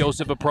 Vance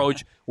Joseph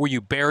approach where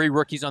you bury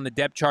rookies on the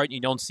depth chart and you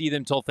don't see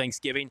them until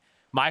Thanksgiving.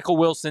 Michael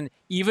Wilson,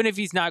 even if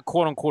he's not,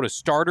 quote-unquote, a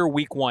starter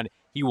week 1,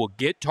 he will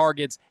get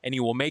targets and he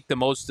will make the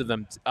most of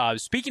them.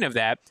 Speaking of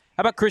that,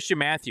 how about Christian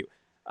Matthew?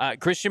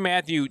 Christian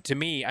Matthew, to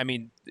me,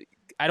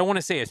 I don't want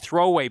to say a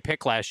throwaway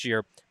pick last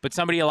year, but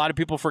somebody a lot of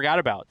people forgot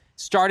about.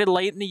 Started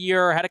late in the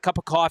year, had a cup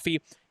of coffee.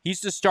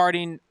 He's just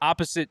starting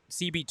opposite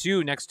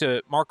CB2 next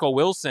to Marco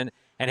Wilson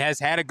and has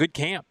had a good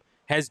camp,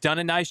 has done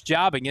a nice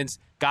job against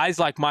guys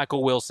like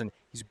Michael Wilson.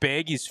 He's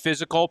big, he's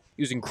physical,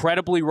 he was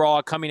incredibly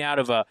raw coming out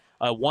of a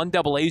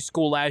 1AA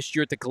school last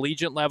year at the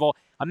collegiate level.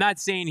 I'm not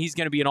saying he's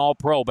going to be an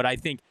all-pro, but I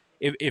think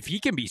if he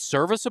can be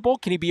serviceable,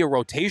 can he be a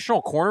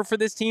rotational corner for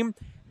this team?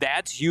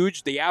 That's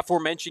huge. The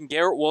aforementioned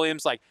Garrett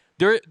Williams,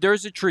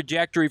 there's a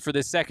trajectory for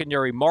the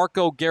secondary.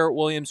 Marco, Garrett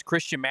Williams,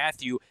 Christian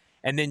Matthew,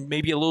 and then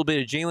maybe a little bit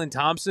of Jalen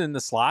Thompson in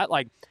the slot.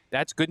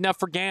 That's good enough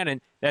for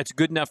Gannon. That's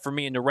good enough for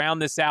me. And to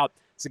round this out,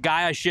 it's a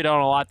guy I shit on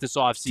a lot this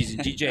offseason,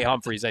 DJ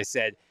Humphries. I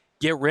said,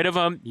 get rid of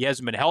him. He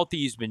hasn't been healthy.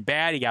 He's been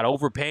bad. He got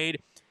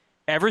overpaid.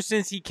 Ever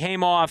since he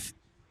came off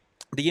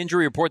the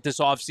injury report this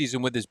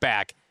offseason with his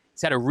back,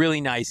 he's had a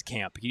really nice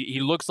camp. He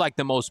looks like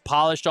the most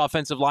polished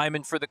offensive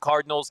lineman for the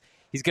Cardinals.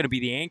 He's going to be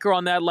the anchor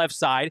on that left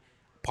side,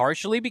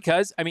 partially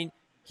because,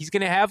 he's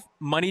going to have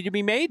money to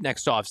be made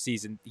next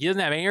offseason. He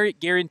doesn't have any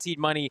guaranteed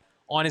money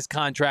on his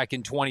contract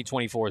in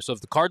 2024. So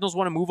if the Cardinals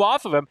want to move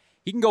off of him,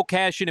 he can go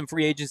cash in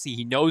free agency.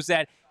 He knows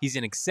that. He's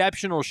in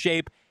exceptional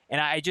shape.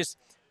 And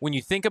when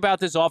you think about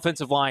this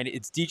offensive line,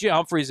 it's DJ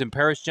Humphries and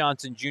Paris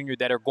Johnson Jr.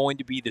 that are going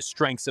to be the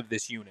strengths of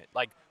this unit.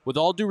 With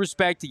all due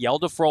respect to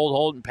Yelda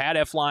Froholt and Pat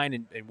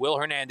Elflein and Will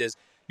Hernandez,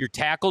 your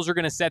tackles are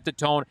going to set the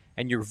tone,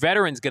 and your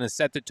veterans going to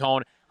set the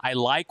tone. I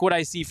like what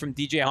I see from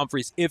DJ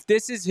Humphries. If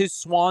this is his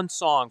swan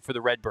song for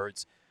the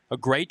Redbirds, a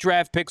great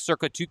draft pick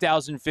circa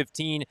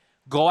 2015,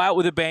 go out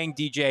with a bang,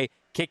 DJ,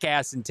 kick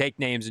ass, and take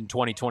names in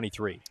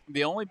 2023.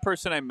 The only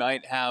person I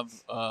might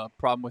have a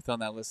problem with on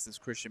that list is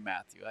Christian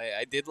Matthew.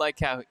 I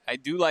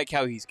do like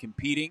how he's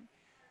competing.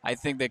 I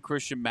think that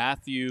Christian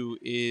Matthew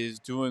is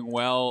doing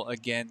well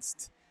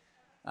against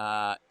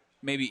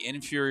maybe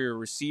inferior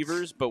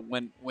receivers, but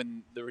when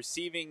the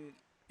receiving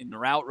and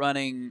route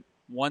running,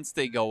 once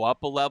they go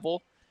up a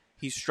level,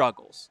 he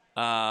struggles.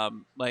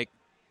 Like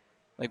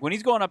when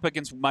he's going up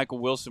against Michael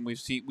Wilson,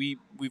 we've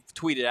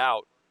tweeted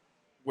out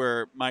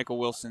where Michael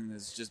Wilson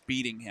is just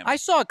beating him. I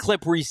saw a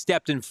clip where he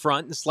stepped in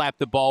front and slapped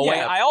the ball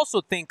away. I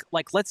also think,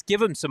 let's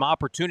give him some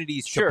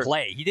opportunities to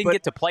play. He didn't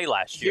get to play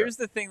last year. Here's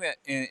the thing that,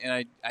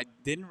 and I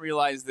didn't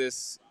realize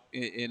this,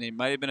 and it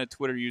might have been a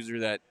Twitter user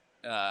that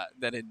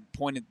had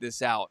pointed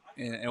this out,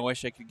 and I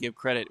wish I could give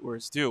credit where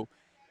it's due.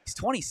 He's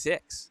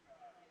 26.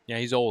 Yeah,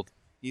 he's old.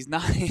 He's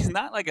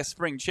not like a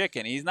spring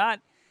chicken. He's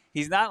not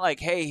like,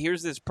 hey,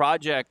 here's this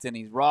project and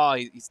he's raw.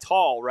 He's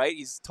tall, right?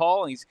 He's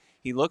tall and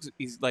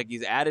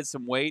he's added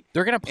some weight.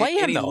 They're going to play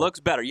him, and he though.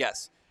 looks better,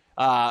 yes.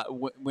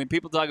 When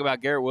people talk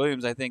about Garrett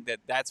Williams, I think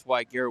that's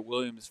why Garrett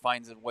Williams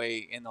finds a way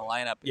in the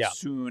lineup as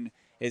soon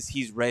as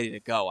he's ready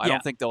to go. I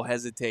don't think they'll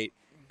hesitate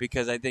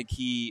because I think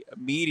he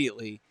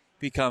immediately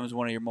becomes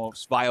one of your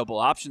most viable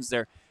options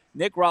there.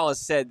 Nick Rallis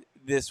said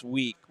this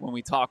week when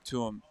we talked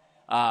to him,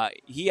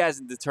 he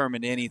hasn't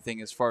determined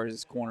anything as far as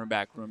his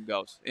cornerback room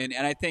goes. And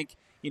I think,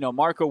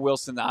 Marco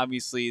Wilson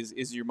obviously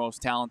is your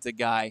most talented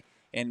guy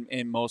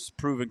and most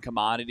proven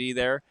commodity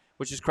there,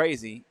 which is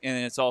crazy.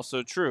 And it's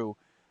also true.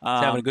 He's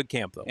having a good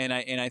camp, though. And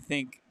I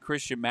think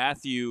Christian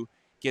Matthew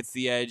gets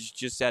the edge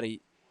just at a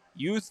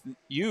youth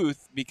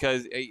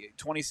because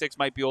 26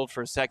 might be old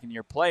for a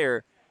second-year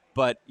player.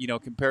 But,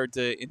 compared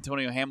to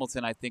Antonio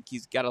Hamilton, I think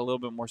he's got a little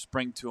bit more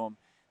spring to him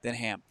than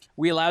Ham.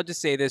 We allowed to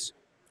say this.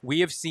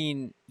 We have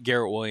seen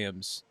Garrett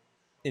Williams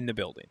in the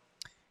building.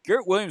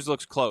 Garrett Williams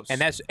looks close.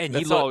 And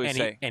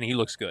he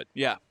looks good.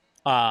 Yeah.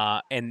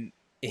 And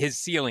his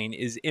ceiling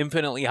is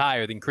infinitely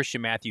higher than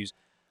Christian Matthews.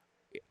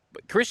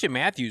 But Christian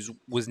Matthews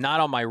was not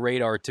on my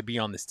radar to be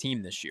on this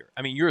team this year.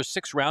 I mean, you're a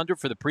 6th-rounder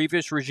for the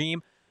previous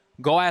regime.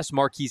 Go ask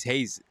Marquise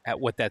Hayes at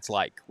what that's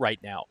like right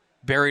now,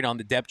 buried on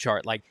the depth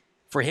chart. Like,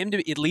 for him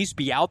to at least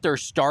be out there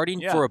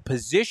starting for a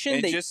position.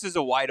 And just as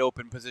a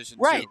wide-open position,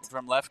 too,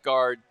 from left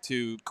guard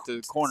to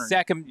the corner.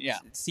 Second,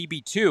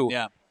 CB2.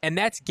 Yeah. And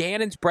that's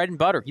Gannon's bread and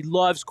butter. He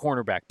loves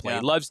cornerback play.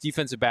 He loves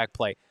defensive back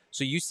play.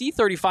 So you see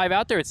 35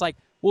 out there, it's like,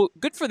 well,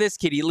 good for this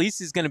kid. He at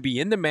least is going to be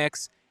in the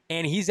mix,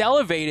 and he's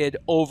elevated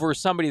over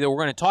somebody that we're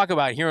going to talk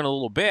about here in a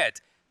little bit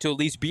to at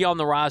least be on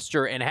the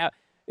roster and have.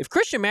 If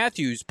Christian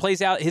Matthews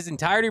plays out his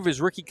entirety of his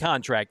rookie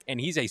contract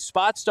and he's a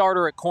spot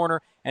starter at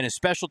corner and a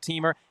special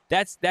teamer,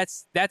 that's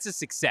a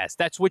success.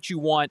 That's what you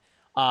want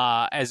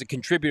as a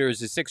contributor,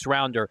 as a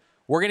 6th-rounder.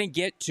 We're going to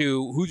get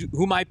to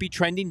who might be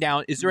trending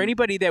down. Is there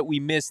anybody that we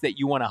missed that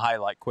you want to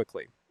highlight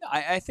quickly?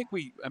 I think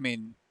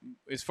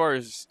as far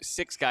as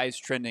 6 guys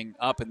trending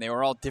up, and they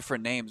were all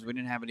different names, we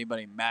didn't have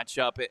anybody match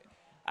up.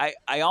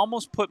 I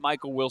almost put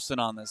Michael Wilson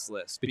on this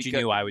list. But you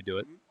knew I would do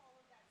it.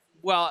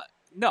 Well,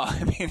 no,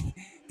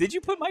 did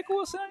you put Michael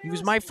Wilson on your He was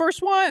list? my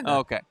first one. Oh,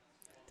 okay.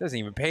 Doesn't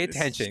even pay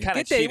attention.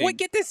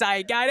 Get this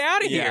guy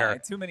out of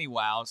here. Too many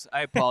wows.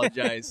 I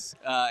apologize.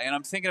 And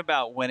I'm thinking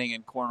about winning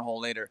in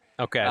cornhole later.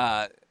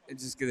 Okay.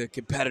 Just the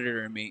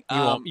competitor in me.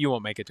 You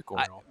won't make it to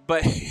cornhole.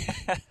 But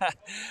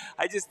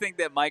I just think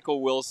that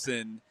Michael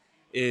Wilson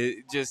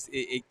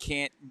it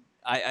can't.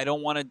 I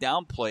don't want to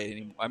downplay it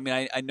anymore. I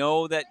mean, I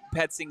know that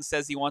Petzing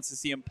says he wants to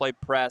see him play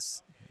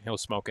press. He'll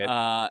smoke it.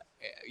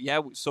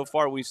 So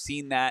far we've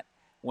seen that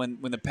when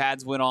the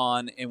pads went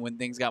on and when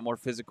things got more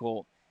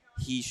physical,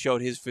 he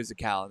showed his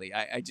physicality.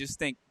 I just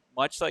think,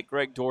 much like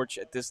Greg Dortch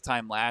at this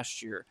time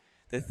last year,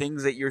 the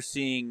things that you're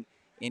seeing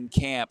in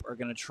camp are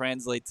going to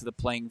translate to the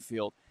playing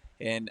field.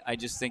 And I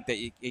just think that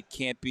it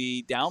can't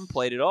be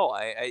downplayed at all.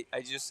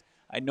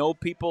 I know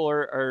people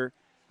are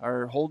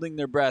holding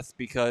their breath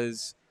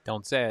because...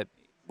 Don't say it.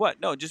 What?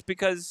 No, just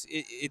because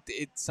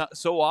it's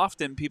so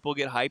often people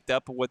get hyped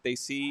up of what they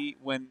see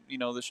when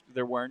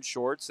they're wearing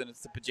shorts and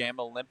it's the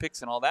Pajama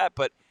Olympics and all that.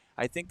 But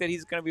I think that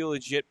he's going to be a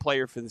legit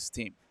player for this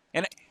team.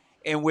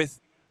 And with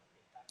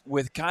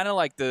kind of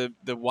like the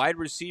wide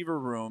receiver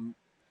room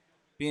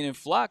being in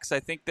flux, I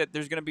think that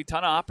there's going to be a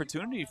ton of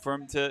opportunity for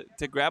him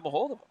to grab a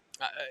hold of him.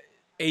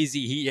 AZ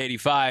Heat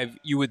 85,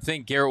 you would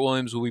think Garrett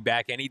Williams will be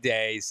back any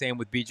day. Same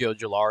with B.J.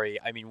 Ojulari.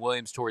 I mean,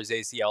 Williams tore his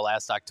ACL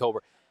last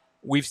October.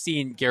 We've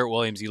seen Garrett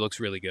Williams. He looks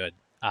really good.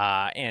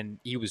 And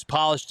he was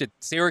polished at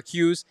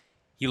Syracuse.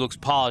 He looks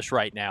polished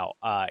right now.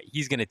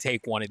 He's going to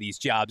take one of these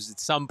jobs at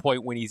some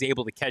point when he's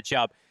able to catch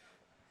up.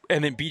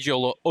 And then B.J.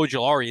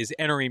 Ojulari is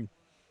entering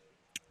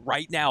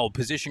right now a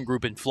position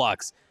group in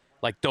flux.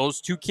 Like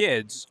those two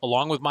kids,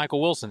 along with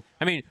Michael Wilson.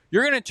 I mean,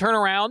 you're going to turn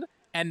around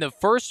and the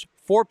first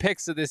 4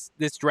 picks of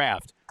this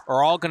draft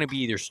are all going to be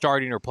either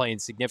starting or playing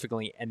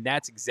significantly, and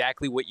that's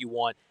exactly what you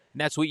want.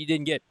 And that's what you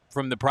didn't get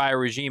from the prior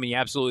regime, and you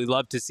absolutely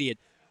love to see it.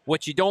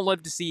 What you don't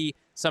love to see,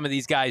 some of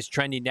these guys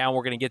trending down.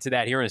 We're going to get to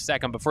that here in a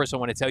second. But first, I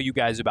want to tell you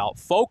guys about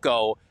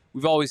FOCO.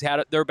 We've always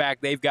had their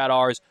back. They've got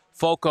ours.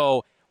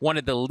 FOCO, one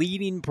of the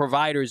leading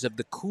providers of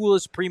the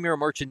coolest premier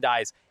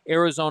merchandise,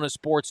 Arizona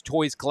sports,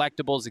 toys,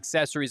 collectibles,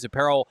 accessories,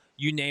 apparel,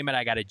 you name it.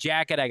 I got a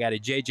jacket. I got a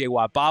J.J.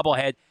 Watt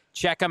bobblehead.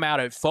 Check them out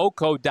at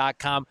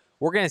FOCO.com.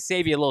 We're going to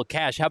save you a little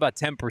cash. How about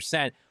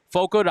 10%?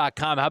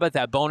 FOCO.com. How about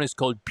that bonus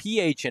code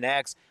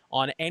PHNX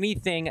on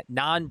anything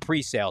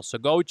non-presale? So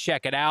go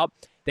check it out.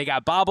 They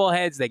got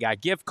bobbleheads. They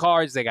got gift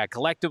cards. They got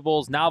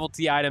collectibles,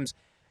 novelty items.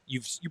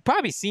 You've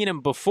probably seen them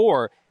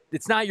before.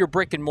 It's not your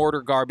brick and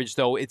mortar garbage,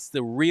 though. It's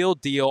the real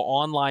deal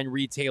online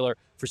retailer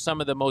for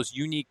some of the most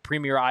unique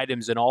premier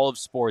items in all of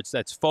sports.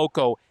 That's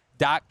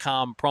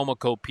Foco.com, promo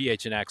code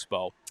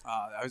PHNXpo.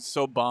 I was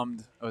so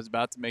bummed. I was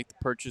about to make the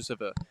purchase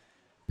of a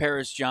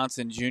Paris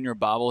Johnson Jr.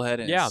 bobblehead,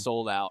 and it's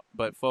sold out.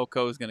 But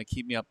Foco is going to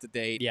keep me up to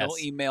date. Yes.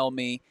 They'll email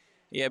me.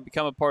 Yeah,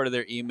 become a part of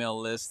their email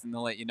list, and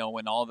they'll let you know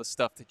when all the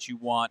stuff that you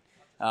want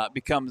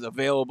becomes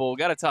available.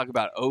 Got to talk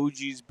about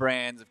OG's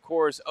Brands. Of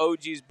course,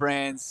 OG's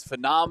Brands,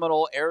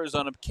 phenomenal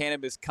Arizona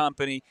cannabis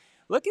company.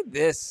 Look at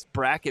this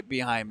bracket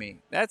behind me.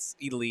 That's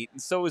elite,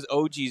 and so is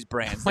OG's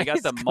Brands. They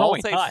got the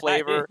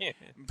multi-flavor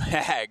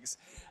bags.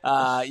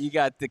 You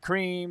got the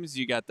creams,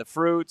 you got the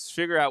fruits.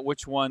 Figure out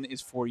which one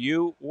is for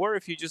you, or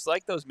if you just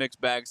like those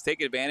mixed bags,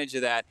 take advantage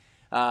of that.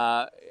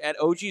 At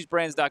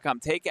ogsbrands.com,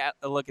 take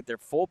a look at their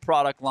full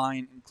product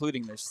line,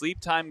 including their Sleep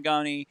Time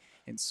Gummy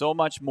and so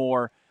much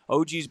more.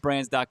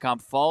 ogsbrands.com.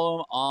 Follow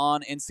them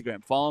on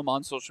Instagram. Follow them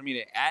on social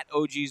media at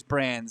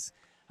ogsbrands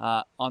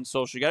on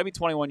social. You got to be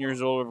 21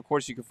 years old. Of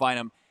course, you can find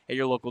them at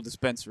your local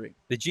dispensary.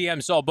 The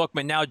GM, Saul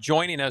Bookman, now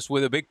joining us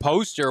with a big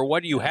poster.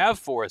 What do you have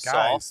for us, Saul?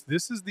 Guys,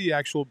 this is the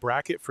actual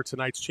bracket for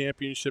tonight's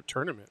championship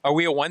tournament. Are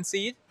we a 1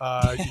 seed?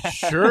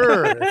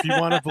 Sure, if you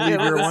want to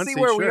believe you're a 1 seed. Let's see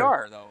where we sure.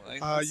 are, though.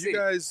 You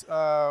guys,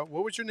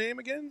 what was your name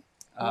again?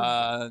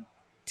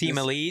 Team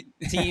Elite?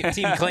 Team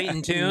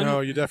Clayton Tune?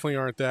 No, you definitely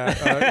aren't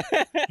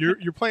that.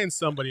 You're playing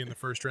somebody in the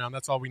first round.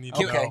 That's all we need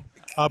to know.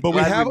 But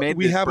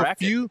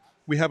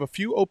we have a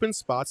few open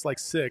spots, like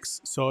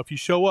 6. So if you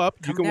show up,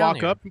 you can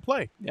walk up and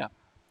play. Yeah.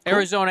 Cool.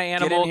 Arizona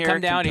Animal,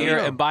 come down here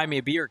go. and buy me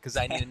a beer because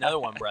I need another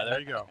one, brother. There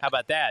you go. How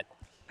about that?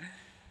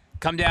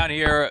 Come down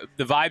here.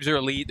 The vibes are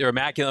elite. They're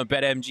immaculate.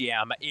 Bet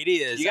MGM. It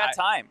is. You got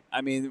time.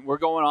 I mean, we're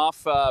going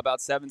off about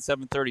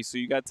 7:30, so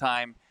you got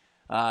time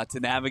to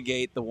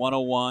navigate the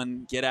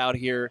 101. Get out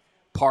here,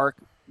 park.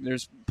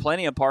 There's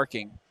plenty of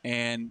parking,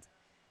 and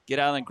get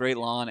out on the great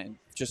lawn and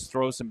just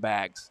throw some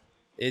bags.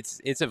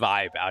 It's a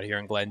vibe out here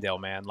in Glendale,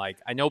 man. Like,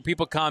 I know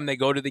people come, they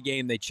go to the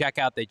game, they check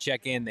out, they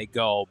check in, they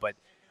go. But,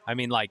 I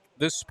mean, like,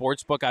 this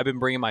sports book, I've been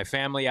bringing my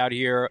family out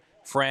here,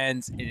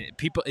 friends,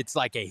 people. It's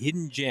like a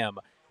hidden gem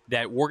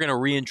that we're going to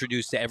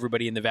reintroduce to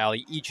everybody in the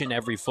Valley each and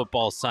every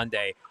football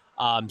Sunday.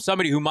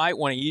 Somebody who might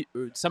want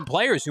to, some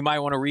players who might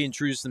want to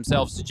reintroduce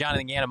themselves to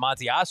Jonathan Gannon,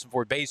 Monty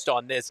Ossenford, based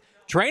on this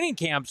training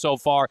camp so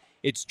far.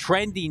 It's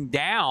trending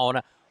down.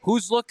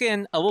 Who's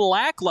looking a little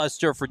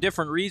lackluster for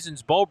different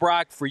reasons? Bo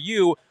Brock, for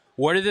you,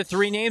 what are the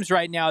 3 names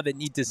right now that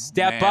need to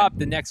step up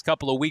the next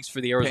couple of weeks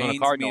for the Arizona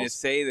Cardinals? Pains me to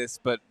say this,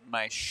 but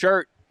my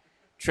shirt,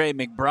 Trey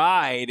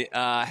McBride,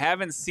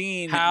 haven't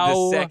seen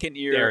the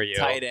second-year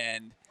tight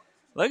end.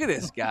 Look at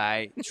this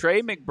guy,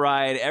 Trey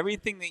McBride.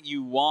 Everything that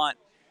you want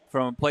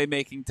from a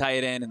playmaking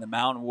tight end in the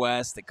Mountain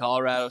West at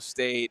Colorado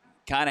State.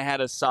 Kind of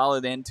had a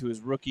solid end to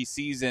his rookie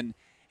season,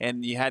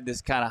 and you had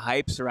this kind of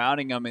hype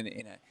surrounding him in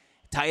a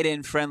tight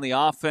end-friendly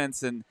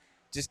offense, and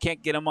just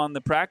can't get him on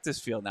the practice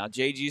field. Now,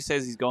 JG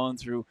says he's going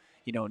through,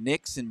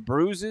 nicks and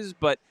bruises,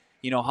 but,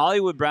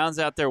 Hollywood Brown's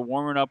out there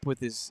warming up with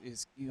his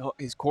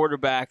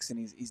quarterbacks,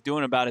 and he's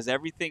doing about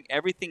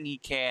everything he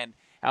can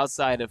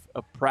outside of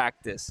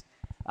practice.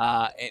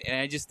 And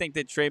I just think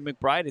that Trey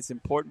McBride, it's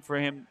important for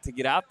him to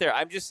get out there.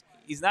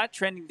 He's not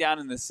trending down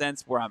in the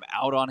sense where I'm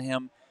out on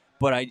him,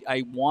 but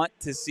I want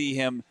to see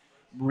him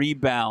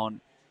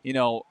rebound.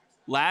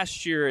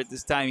 Last year at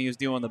this time he was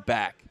dealing with the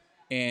back,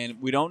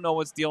 and we don't know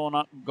what's going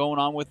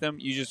on with him.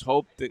 You just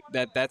hope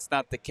that that's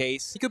not the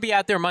case. He could be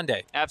out there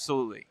Monday.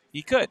 Absolutely.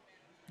 He could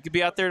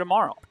be out there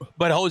tomorrow.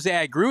 But, Jose,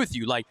 I agree with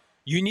you. Like,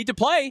 you need to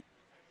play.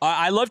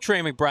 I love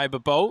Trey McBride,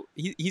 but, Bo,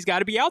 he's got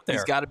to be out there.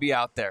 He's got to be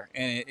out there.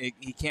 And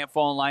he can't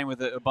fall in line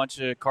with a bunch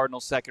of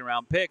Cardinals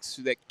second-round picks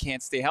that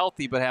can't stay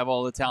healthy but have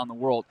all the talent in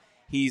the world.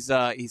 He's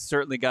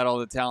certainly got all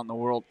the talent in the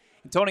world.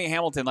 And Tony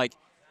Hamilton,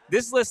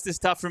 this list is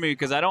tough for me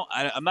because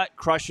I'm not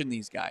crushing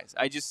these guys.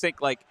 I just think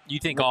you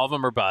think all of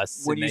them are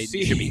busts. When and you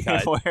see should be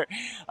cut. Where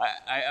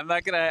I'm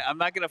not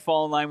gonna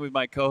fall in line with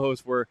my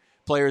co-host where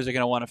players are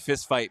gonna want to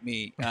fist fight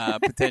me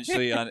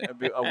potentially on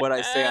what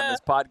I say on this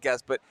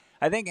podcast. But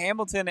I think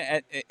Hamilton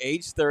at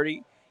age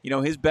 30,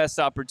 his best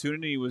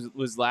opportunity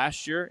was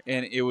last year,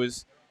 and it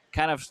was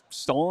kind of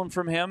stolen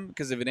from him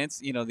because of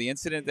the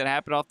incident that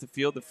happened off the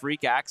field, the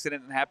freak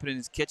accident that happened in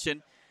his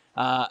kitchen.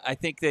 I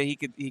think that he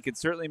could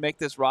certainly make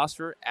this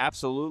roster,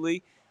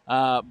 absolutely.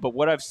 But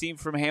what I've seen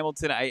from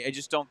Hamilton, I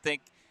just don't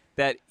think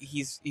that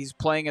he's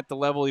playing at the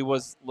level he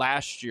was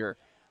last year.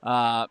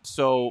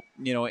 So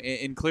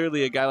and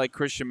clearly a guy like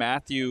Christian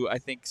Matthew, I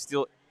think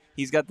still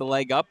he's got the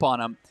leg up on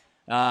him.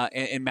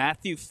 And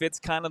Matthew fits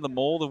kind of the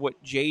mold of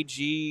what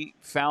JG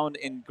found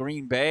in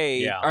Green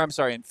Bay,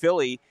 in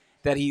Philly,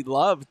 that he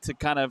loved to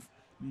kind of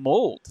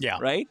mold. Yeah.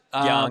 Right.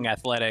 Young,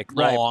 athletic,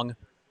 long. Right.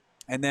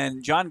 And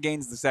then John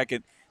Gaines the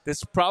second.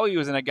 This probably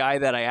wasn't a guy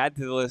that I add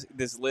to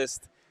this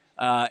list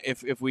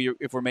if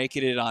we're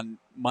making it on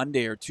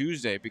Monday or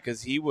Tuesday,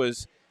 because he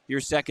was your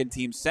second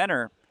team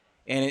center,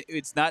 and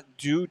it's not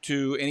due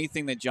to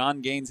anything that John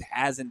Gaines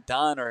hasn't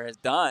done or has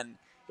done.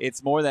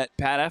 It's more that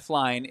Pat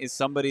Elflein is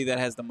somebody that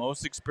has the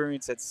most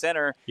experience at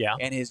center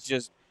and has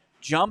just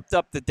jumped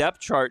up the depth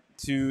chart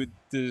to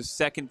the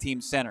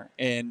second-team center.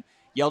 And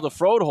Yelda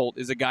Frodeholt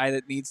is a guy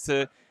that needs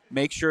to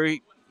make sure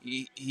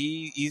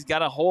he's got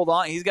to hold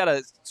on. He's got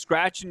to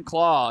scratch and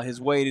claw his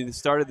way to the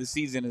start of the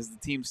season as the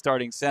team's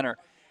starting center.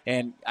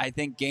 And I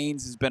think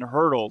Gaines has been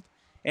hurdled.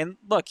 And,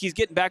 look, he's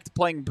getting back to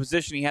playing a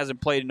position he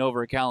hasn't played in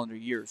over a calendar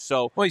year.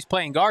 So, well, he's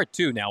playing guard,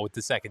 too, now with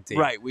the second team.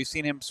 Right. We've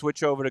seen him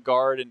switch over to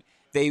guard, and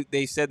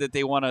they said that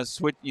they want to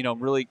switch,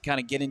 really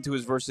kind of get into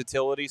his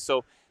versatility.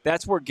 So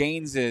that's where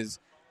Gaines is.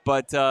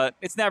 But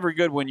it's never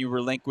good when you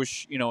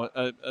relinquish,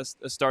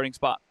 a starting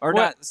spot. Or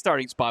not a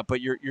starting spot,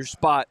 but your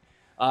spot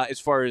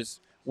as far as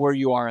where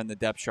you are in the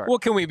depth chart. Well,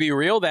 can we be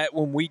real that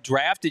when we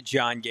drafted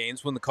John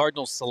Gaines, when the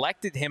Cardinals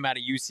selected him out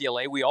of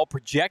UCLA, we all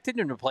projected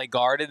him to play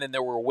guard, and then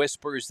there were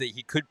whispers that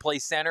he could play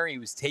center. He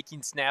was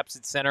taking snaps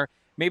at center.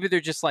 Maybe they're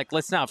just like,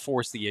 let's not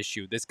force the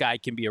issue. This guy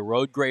can be a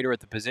road grader at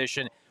the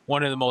position,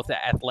 one of the most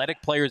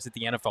athletic players at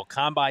the NFL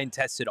Combine,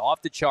 tested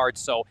off the charts.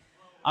 So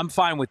I'm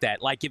fine with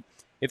that. Like,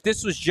 if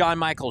this was John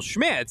Michael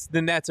Schmitz,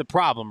 then that's a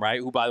problem,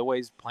 right? Who, by the way,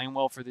 is playing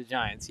well for the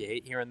Giants. You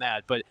hate hearing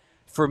that. But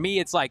for me,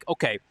 it's like,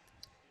 okay,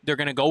 they're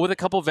going to go with a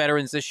couple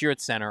veterans this year at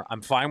center.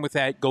 I'm fine with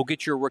that. Go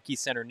get your rookie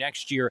center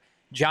next year.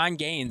 John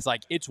Gaines,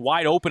 like, it's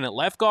wide open at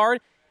left guard.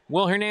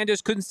 Will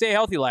Hernandez couldn't stay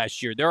healthy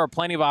last year. There are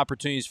plenty of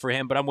opportunities for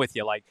him, but I'm with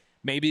you. Like,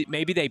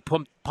 maybe they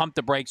pump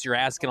the brakes. You're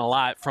asking a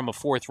lot from a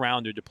fourth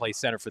rounder to play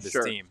center for this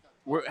team.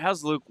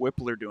 How's Luke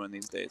Whippler doing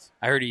these days?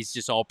 I heard he's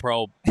just all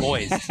pro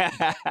boys.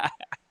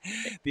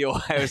 The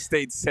Ohio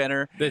State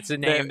center. That's a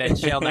name that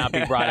shall not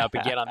be brought up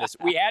again on this.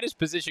 We had his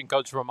position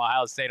coach from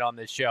Ohio State on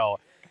this show.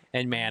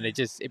 And, man,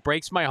 it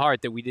breaks my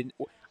heart that we didn't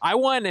 – I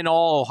want an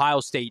all Ohio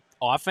State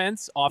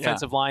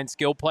offensive line,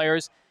 skill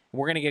players.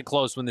 We're going to get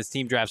close when this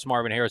team drafts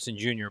Marvin Harrison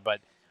Jr.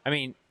 But, I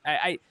mean,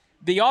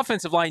 the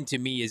offensive line to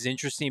me is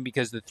interesting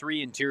because the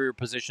three interior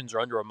positions are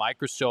under a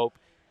microscope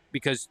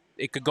because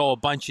it could go a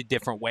bunch of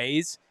different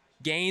ways.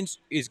 Gaines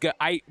is good.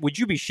 Would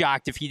you be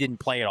shocked if he didn't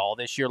play at all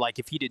this year? Like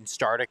if he didn't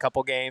start a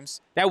couple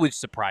games? That would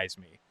surprise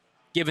me.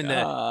 Given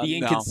the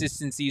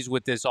inconsistencies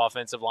with this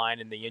offensive line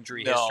and the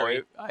injury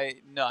history. I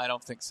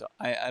don't think so.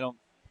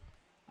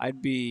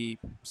 I'd be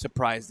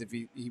surprised if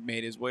he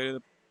made his way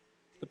to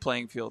the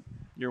playing field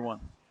year one.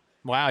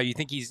 Wow, you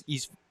think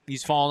he's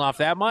fallen off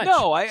that much?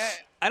 No, I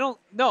don't.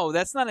 No,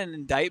 that's not an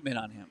indictment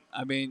on him.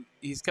 I mean,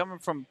 he's coming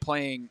from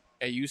playing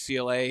at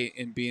UCLA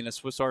and being a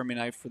Swiss Army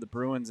knife for the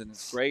Bruins, and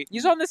it's great.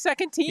 He's on the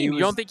second team. You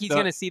don't think he's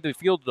going to see the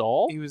field at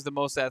all? He was the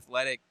most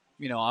athletic,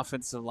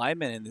 offensive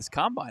lineman in this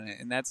combine,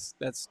 and that's.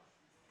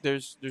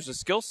 There's a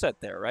skill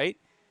set there, right?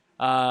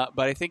 But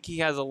I think he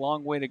has a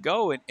long way to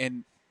go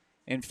in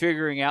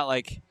figuring out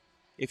like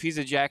if he's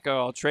a jack of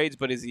all trades,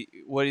 but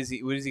what is he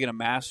going to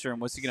master, and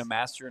what's he going to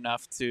master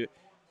enough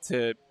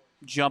to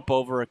jump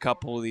over a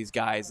couple of these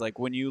guys? Like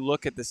when you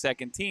look at the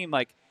second team,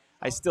 like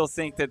I still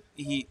think that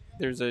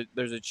there's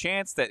a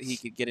chance that he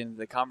could get into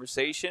the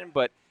conversation,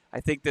 but I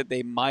think that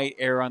they might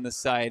err on the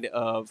side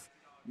of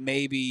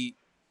maybe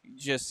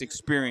just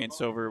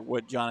experience over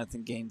what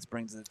Jonathan Gaines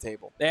brings to the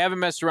table. They haven't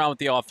messed around with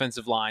the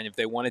offensive line. If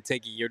they want to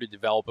take a year to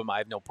develop him, I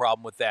have no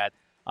problem with that.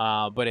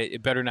 But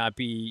it better not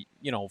be,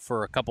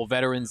 for a couple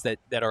veterans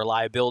that are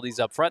liabilities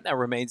up front. That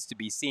remains to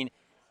be seen.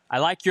 I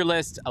like your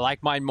list. I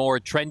like mine more.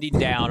 Trending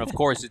down, of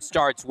course, it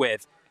starts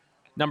with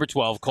number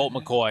 12, Colt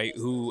McCoy,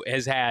 who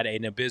has had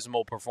an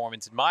abysmal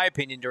performance, in my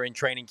opinion, during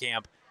training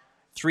camp.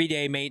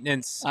 3-day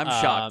maintenance. I'm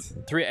shocked.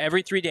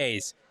 Every 3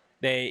 days.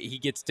 He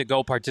gets to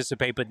go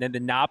participate, but then to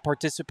not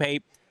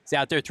participate, he's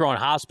out there throwing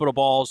hospital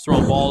balls,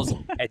 throwing balls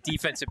at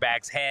defensive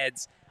backs'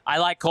 heads. I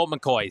like Colt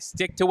McCoy.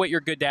 Stick to what you're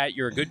good at.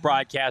 You're a good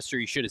broadcaster.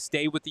 You should have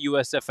stayed with the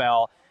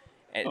USFL.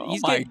 And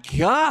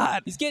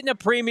God. He's getting a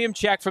premium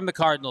check from the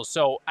Cardinals.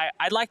 So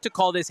I'd like to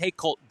call this, hey,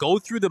 Colt, go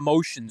through the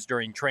motions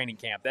during training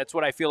camp. That's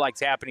what I feel like is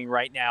happening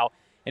right now.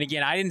 And,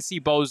 again, I didn't see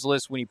Bo's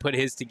list when he put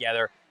his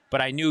together, but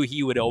I knew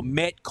he would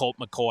omit Colt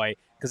McCoy.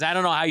 Because I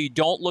don't know how you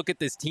don't look at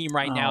this team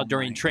right now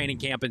during training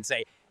camp and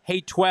say,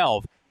 hey,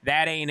 12,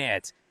 that ain't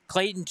it.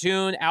 Clayton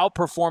Tune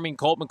outperforming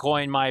Colt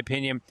McCoy, in my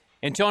opinion.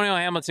 Antonio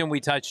Hamilton, we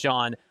touched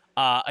on.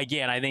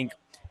 Again, I think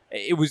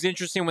it was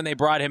interesting when they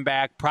brought him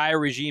back. Prior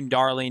regime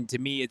darling. To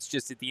me, it's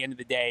just at the end of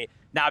the day,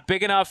 not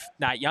big enough,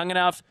 not young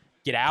enough.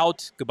 Get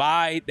out.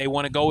 Goodbye. They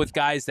want to go with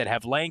guys that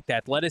have length,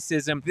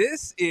 athleticism.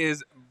 This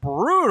is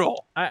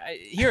brutal.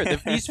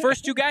 These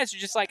first two guys are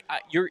just like,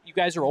 you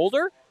guys are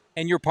older.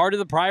 And you're part of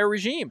the prior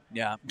regime.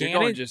 Yeah, Gannon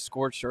going just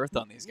scorched earth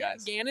on these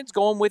guys. Gannon's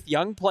going with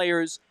young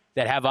players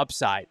that have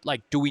upside.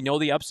 Like, do we know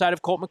the upside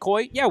of Colt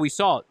McCoy? Yeah, we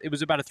saw it. It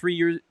was about 2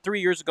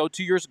 years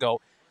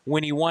ago,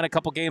 when he won a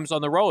couple games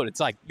on the road.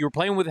 It's like you were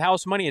playing with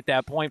house money at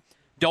that point.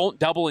 Don't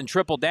double and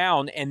triple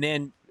down. And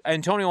then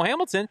Antonio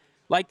Hamilton,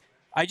 like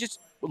I just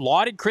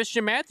lauded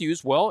Christian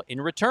Matthews. Well,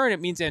 in return, it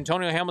means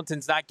Antonio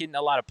Hamilton's not getting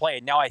a lot of play.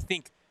 And now I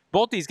think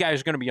both these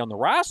guys are going to be on the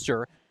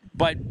roster.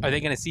 But are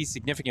they going to see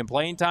significant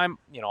playing time?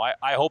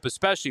 I hope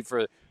especially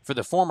for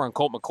the former and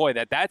Colt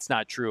McCoy that's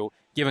not true,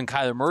 given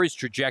Kyler Murray's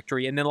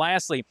trajectory. And then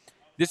lastly,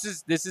 this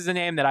is a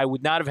name that I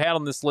would not have had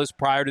on this list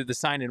prior to the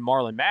signing of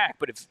Marlon Mack.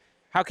 But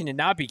how can it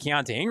not be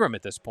Keontae Ingram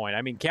at this point?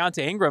 I mean,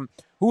 Keontae Ingram,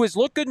 who has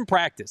looked good in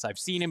practice. I've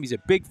seen him. He's a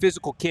big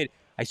physical kid.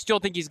 I still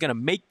think he's going to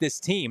make this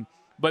team.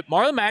 But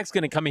Marlon Mack's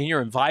going to come in here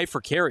and vie for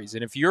carries.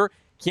 And if you're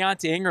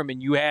Keontae Ingram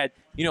and you had,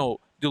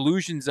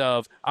 delusions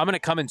of, I'm going to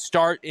come and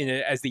start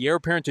as the heir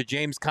apparent to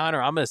James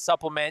Conner, I'm going to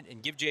supplement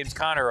and give James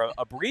Conner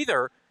a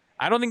breather,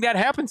 I don't think that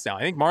happens now.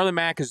 I think Marlon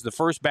Mack is the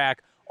first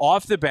back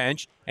off the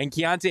bench, and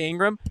Keontae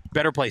Ingram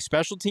better play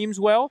special teams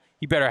well,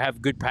 he better have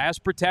good pass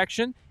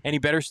protection, and he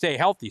better stay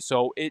healthy.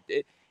 So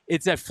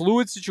it's a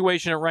fluid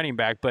situation at running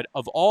back, but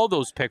of all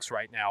those picks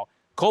right now,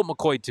 Colt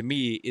McCoy, to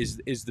me,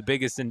 is the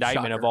biggest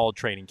indictment of all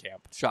training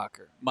camp.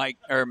 Shocker.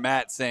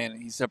 Matt saying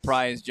he's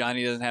surprised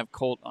Johnny doesn't have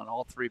Colt on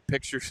all 3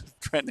 pictures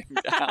trending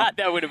down.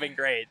 That would have been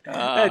great.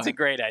 That's a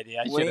great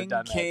idea. I should have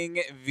done that. Wing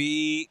King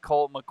v.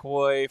 Colt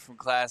McCoy from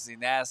Classy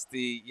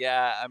Nasty.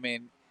 Yeah, I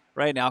mean,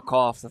 right now,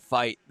 call off the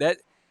fight.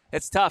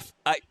 It's tough.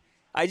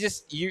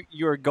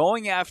 You're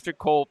going after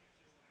Colt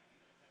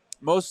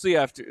mostly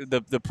after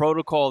the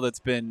protocol that's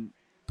been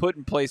put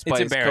in place by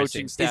his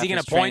coaching staff. Is he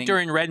going to point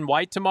during red and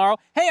white tomorrow?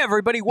 Hey,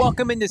 everybody,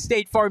 welcome into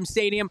State Farm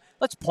Stadium.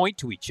 Let's point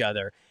to each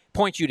other.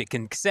 Point you to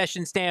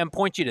concession stand,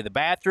 point you to the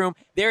bathroom.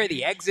 There are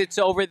the exits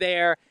over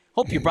there.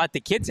 Hope you brought the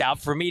kids out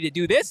for me to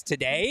do this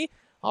today.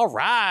 All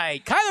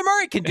right. Kyler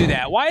Murray can do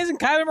that. Why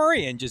isn't Kyler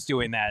Murray in just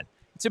doing that?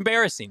 It's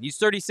embarrassing. He's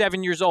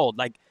 37 years old.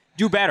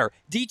 Do better.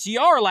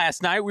 DTR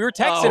last night, we were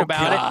texting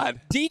about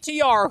it.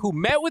 DTR, who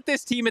met with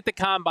this team at the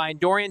Combine,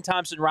 Dorian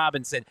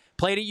Thompson-Robinson,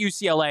 played at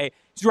UCLA.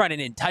 He's running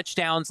in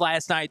touchdowns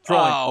last night,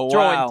 throwing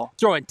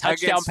touchdown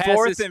against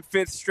passes. 4th and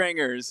 5th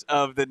stringers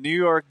of the New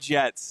York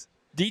Jets.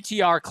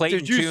 DTR,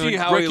 Clayton Tune,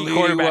 how rookie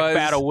quarterback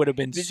battle would have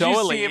been so elite.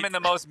 Did you see him in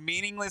the most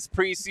meaningless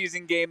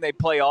preseason game they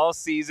play all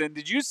season?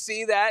 Did you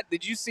see that?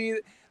 Did you see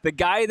the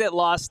guy that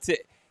lost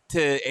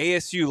to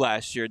ASU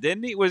last year?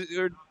 Didn't he?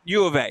 Or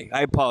U of A?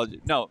 I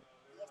apologize. No.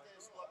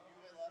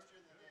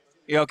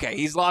 Okay,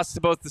 he's lost to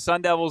both the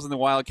Sun Devils and the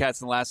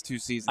Wildcats in the last 2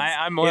 seasons.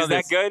 Is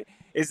that good?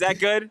 Is that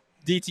good?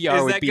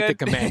 DTR would beat the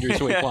Commanders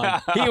week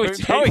 1. He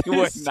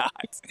would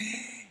not.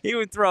 He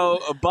would throw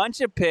a bunch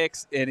of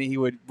picks, and he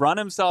would run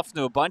himself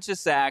into a bunch of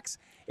sacks.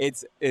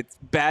 It's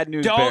bad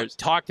news. Bears. Don't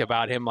talk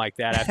about him like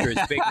that after his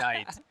big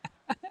night.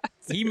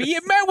 He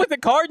met with the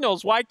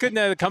Cardinals. Why couldn't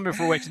that come to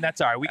fruition?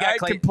 That's all right. I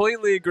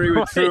completely agree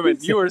with Truman.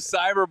 You are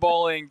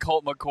cyberbullying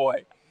Colt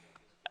McCoy.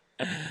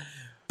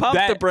 Pump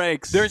the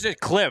brakes. There's a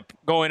clip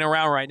going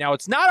around right now.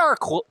 It's not our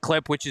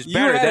clip, which is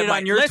better. You had it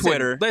on your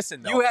Twitter.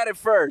 Listen, though, you had it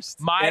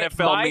first.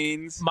 NFL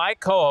means. My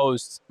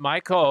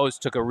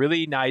co-host took a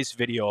really nice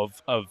video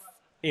of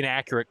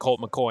inaccurate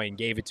Colt McCoy and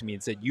gave it to me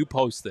and said, "You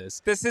post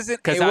this." This isn't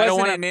because I don't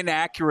want an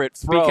inaccurate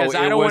throw. Because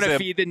I don't want to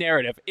feed the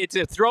narrative. It's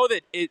a throw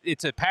that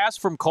it's a pass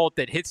from Colt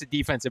that hits a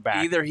defensive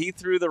back. Either he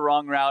threw the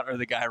wrong route or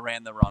the guy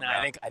ran the wrong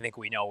route. I think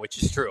we know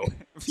which is true.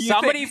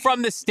 Somebody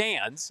from the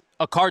stands,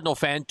 a Cardinal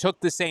fan, took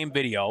the same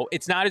video.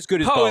 It's not as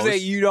good as Jose,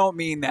 you don't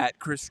mean that.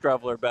 Chris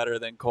Streveler better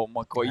than Colt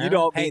McCoy. You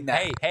don't mean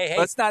that. Hey.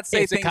 Let's not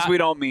say things we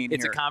don't mean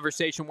It's here. a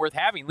conversation worth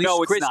having. At least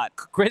no, it's not.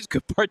 Chris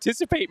could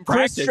participate in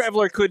practice. Chris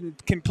Streveler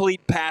couldn't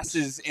complete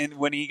passes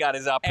when he got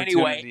his opportunity.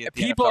 Anyway,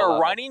 people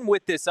are running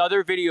with this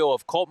other video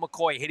of Colt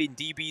McCoy hitting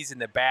DBs in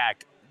the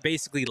back,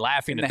 basically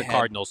laughing at the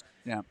Cardinals.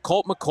 Yeah.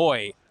 Colt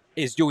McCoy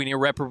is doing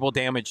irreparable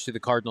damage to the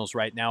Cardinals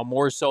right now,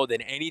 more so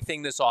than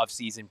anything this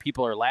offseason.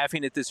 People are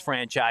laughing at this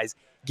franchise.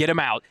 Get him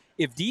out.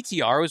 If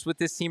DTR was with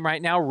this team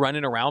right now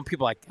running around,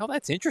 people are like, oh,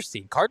 that's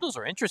interesting. Cardinals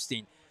are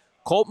interesting.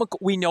 Colt McCoy,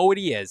 we know what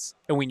he is,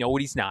 and we know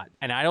what he's not.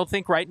 And I don't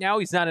think right now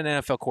he's not an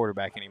NFL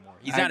quarterback anymore.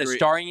 He's not a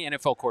starring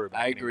NFL quarterback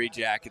I agree,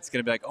 Jack. It's going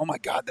to be like, oh, my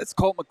God, that's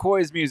Colt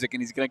McCoy's music.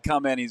 And he's going to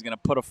come in. He's going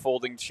to put a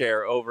folding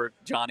chair over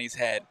Johnny's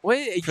head.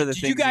 Wait,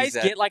 did you guys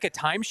get like a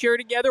timeshare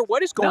together?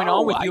 What is going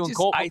on with you and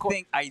Colt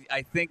McCoy?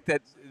 I think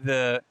that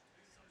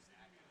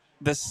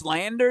the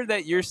slander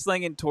that you're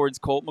slinging towards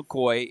Colt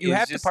McCoy you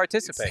have to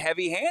participate. It's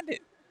heavy-handed.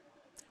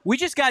 We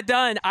just got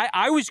done.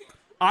 I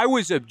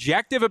was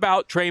objective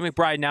about Trey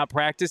McBride not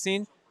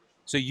practicing,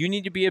 so you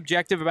need to be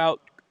objective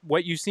about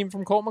what you've seen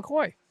from Colt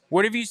McCoy.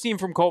 What have you seen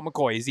from Colt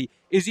McCoy?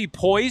 Is he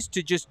poised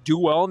to just do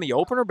well in the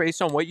opener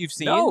based on what you've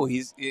seen? No,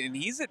 he's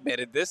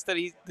admitted this, that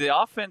the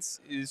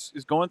offense is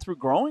going through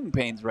growing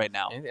pains right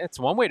now. And that's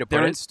one way to put it.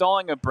 They're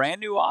installing a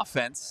brand new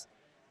offense,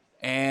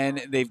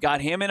 and they've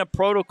got him in a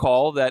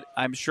protocol that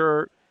I'm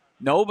sure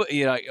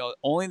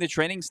only the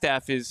training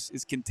staff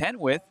is content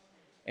with.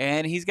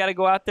 And he's got to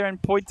go out there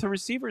and point to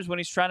receivers when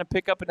he's trying to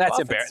pick up an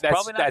offense.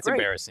 That's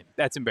embarrassing.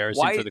 That's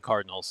embarrassing for the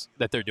Cardinals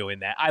that they're doing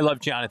that. I love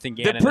Jonathan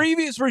Gannon. The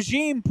previous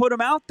regime put him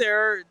out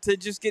there to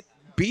just get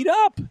beat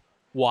up.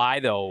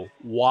 Why, though?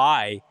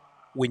 Why,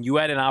 when you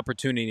had an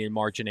opportunity in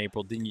March and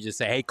April, didn't you just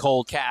say, hey,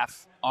 Colt,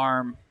 calf,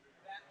 arm,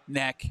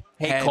 neck,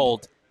 hey, head,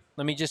 Colt,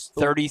 let me just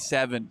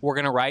 37. We're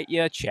going to write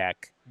you a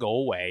check, go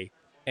away,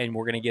 and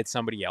we're going to get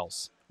somebody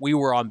else. We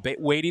were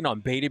waiting on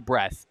bated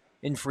breath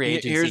in free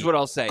agency. Here's what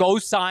I'll say. Go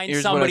sign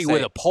somebody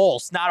with a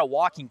pulse, not a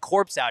walking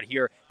corpse out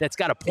here that's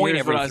got a point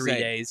every 3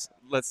 days.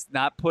 Let's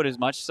not put as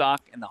much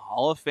stock in the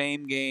Hall of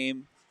Fame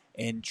game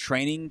in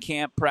training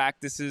camp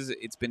practices.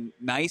 It's been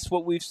nice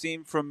what we've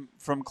seen from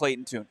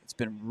Clayton Tune. It's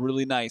been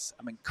really nice.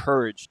 I'm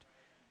encouraged.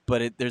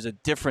 But there's a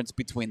difference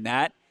between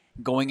that,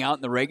 going out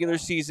in the regular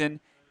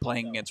season,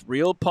 playing against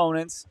real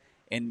opponents,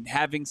 and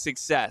having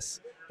success.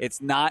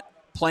 It's not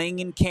playing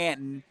in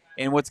Canton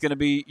in what's going to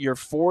be your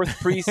fourth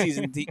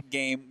preseason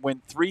game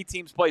when 3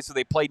 teams play, so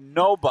they played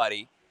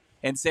nobody,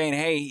 and saying,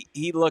 hey,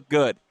 he looked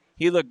good.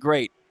 He looked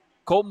great.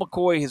 Colt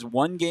McCoy has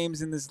won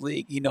games in this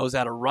league. He knows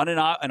how to run and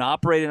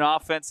operate an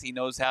offense. He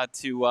knows how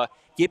to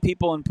get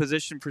people in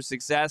position for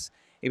success.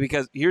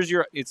 Because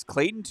it's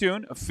Clayton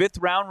Tune, a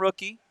 5th-round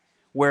rookie,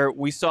 where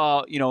we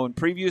saw, in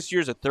previous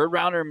years, a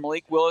 3rd-rounder,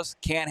 Malik Willis,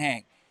 can't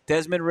hang.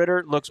 Desmond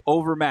Ridder looks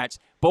overmatched.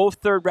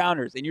 Both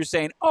 3rd-rounders. And you're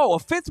saying, a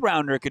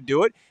 5th-rounder could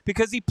do it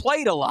because he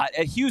played a lot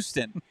at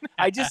Houston.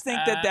 I just think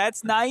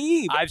that's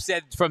naive. I've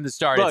said from the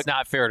start, it's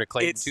not fair to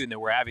Clayton Tune that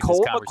we're having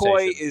Colt this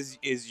conversation. McCoy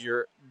is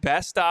your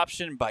best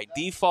option by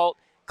default.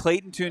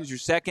 Clayton Tune's your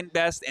second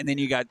best, and then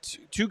you got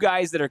two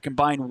guys that are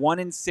combined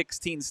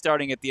 1-16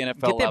 starting at the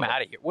NFL level. Get them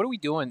out of here. What are we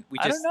doing?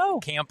 I don't know.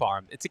 Camp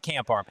arm. It's a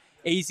camp arm.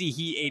 AZ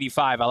Heat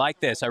 85. I like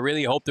this. I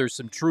really hope there's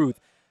some truth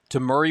to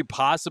Murray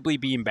possibly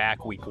being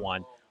back week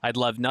 1. I'd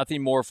love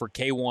nothing more for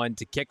K1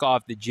 to kick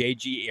off the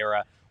JG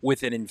era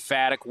with an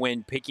emphatic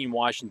win, picking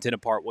Washington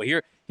apart. Well,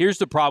 here's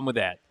the problem with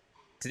that.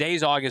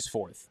 Today's August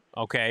 4th,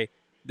 okay?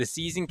 The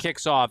season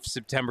kicks off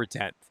September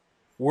 10th.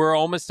 We're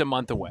almost a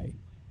month away,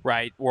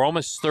 right? We're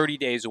almost 30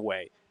 days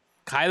away.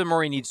 Kyler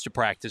Murray needs to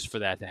practice for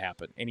that to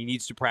happen, and he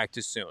needs to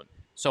practice soon.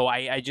 So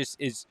I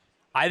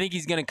think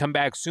he's going to come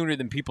back sooner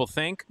than people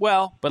think.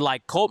 Well, but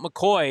like Colt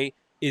McCoy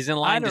is in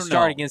line to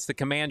start against the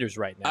Commanders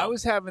right now. I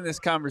was having this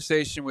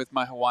conversation with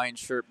my Hawaiian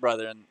shirt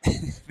brother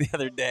the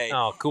other day.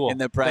 Oh, cool. In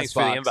the press Thanks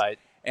box. for the invite.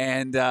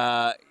 And,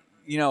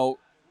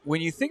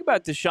 when you think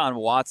about Deshaun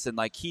Watson,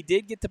 like he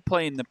did get to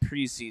play in the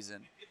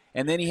preseason,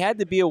 and then he had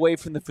to be away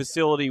from the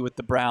facility with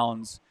the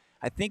Browns,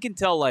 I think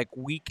until like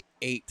week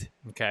 8.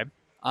 Okay.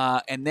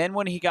 And then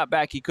when he got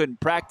back, he couldn't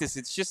practice.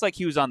 It's just like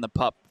he was on the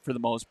pup for the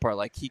most part.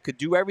 Like he could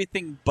do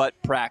everything but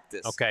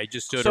practice. Okay,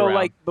 just stood so around.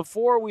 Like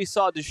before we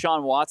saw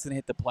Deshaun Watson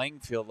hit the playing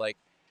field, like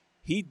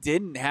he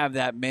didn't have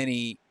that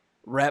many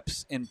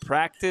reps in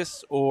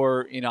practice,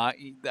 or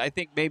I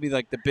think maybe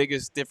like the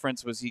biggest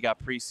difference was he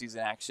got preseason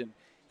action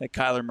that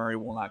Kyler Murray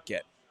will not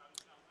get.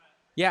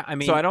 Yeah, I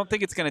mean, so I don't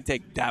think it's going to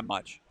take that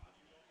much.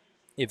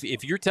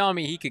 If you're telling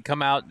me he could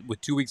come out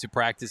with 2 weeks of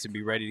practice and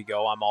be ready to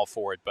go, I'm all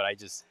for it. But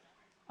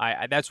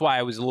I that's why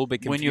I was a little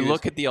bit confused. When you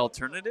look at the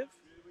alternative?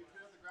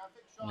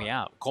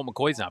 Yeah, Colt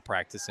McCoy's not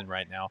practicing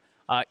right now.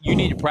 You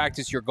need to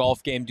practice your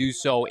golf game. Do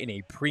so in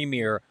a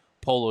premier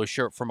polo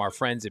shirt from our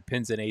friends at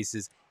Pins and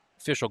Aces,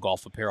 official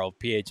golf apparel of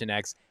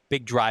PHNX.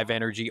 Big Drive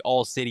Energy,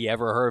 All City,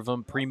 ever heard of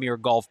them? Premier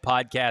Golf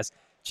Podcast.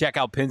 Check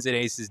out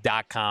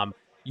pinsandaces.com.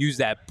 Use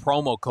that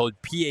promo code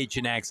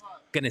PHNX.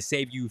 Going to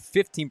save you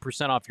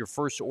 15% off your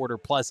first order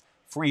plus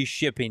free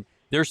shipping.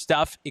 Their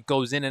stuff, it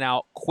goes in and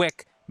out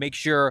quick. Make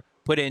sure,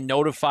 put in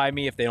notify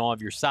me if they don't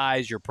have your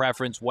size, your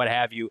preference, what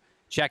have you.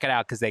 Check it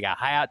out because they got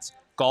hats,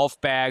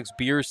 golf bags,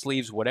 beer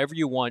sleeves, whatever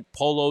you want.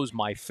 Polo's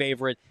my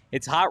favorite.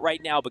 It's hot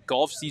right now, but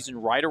golf season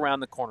right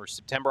around the corner.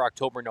 September,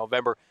 October,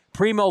 November.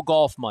 Primo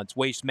golf months.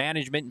 Waste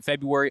management in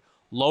February.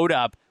 Load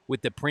up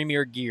with the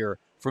premier gear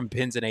from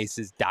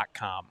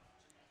pinsandaces.com.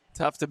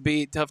 Tough to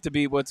beat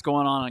what's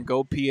going on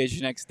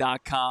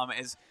GoPHNX.com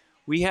is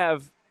we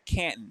have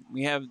Canton.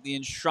 We have the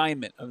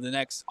enshrinement of the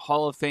next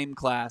Hall of Fame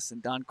class,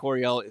 and Don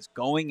Coryell is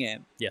going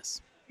in.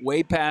 Yes.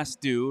 Way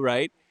past due,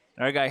 right?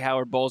 And our guy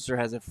Howard Bolzer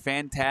has a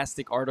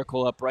fantastic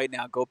article up right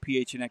now,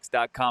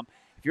 GoPHNX.com.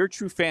 If you're a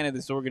true fan of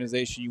this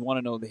organization, you want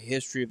to know the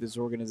history of this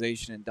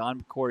organization, and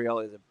Don Coryell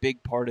is a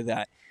big part of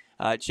that.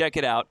 Check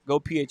it out,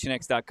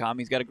 GoPHNX.com.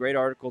 He's got a great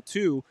article,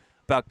 too,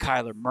 about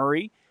Kyler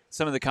Murray.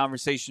 Some of the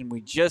conversation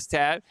we just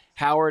had.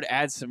 Howard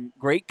adds some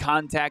great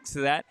context to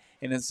that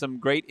and then some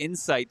great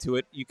insight to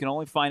it. You can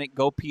only find it at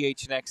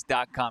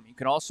GoPHNX.com. You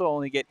can also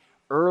only get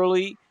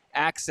early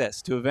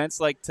access to events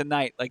like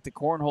tonight, like the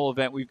Cornhole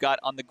event we've got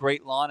on the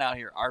Great Lawn out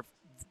here. Our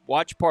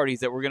watch parties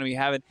that we're going to be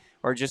having,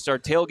 or just our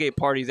tailgate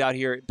parties out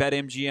here at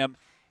BetMGM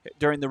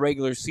during the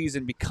regular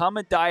season. Become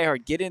a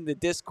diehard. Get in the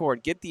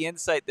Discord. Get the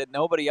insight that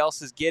nobody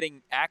else is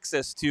getting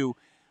access to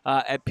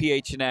at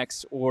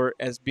PHNX or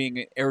as being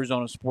an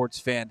Arizona sports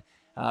fan.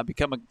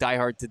 Become a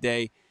diehard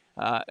today.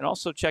 And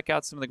also check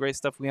out some of the great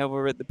stuff we have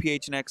over at the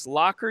PHNX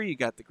Locker. You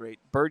got the great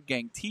Bird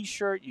Gang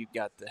t-shirt. You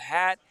got the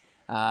hat.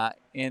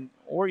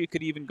 Or you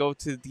could even go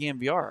to the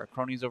DMVR. Our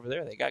cronies over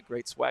there, they got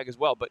great swag as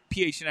well. But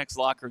PHNX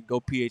Locker,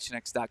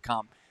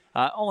 GoPHNX.com.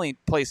 Only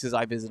places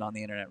I visit on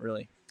the internet,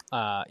 really.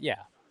 Yeah,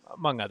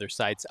 among other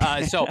sites.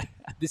 So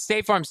the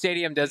State Farm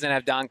Stadium doesn't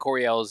have Don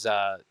Coryell's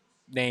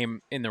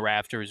name in the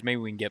rafters. Maybe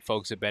we can get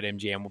folks at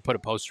BetMGM. We'll put a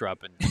poster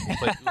up and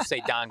we'll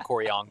say Don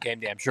Coryell on game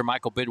day. I'm sure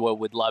Michael Bidwell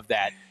would love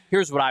that.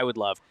 Here's what I would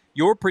love.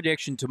 Your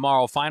prediction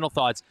tomorrow, final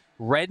thoughts,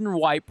 red and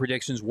white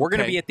predictions. We're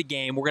going to be at the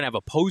game. We're going to have a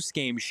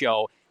post-game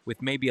show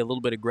with maybe a little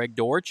bit of Greg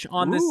Dortch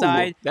on the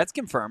side. That's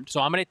confirmed. So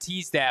I'm going to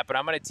tease that, but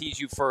I'm going to tease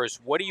you first.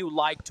 What do you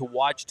like to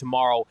watch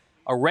tomorrow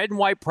a red and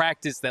white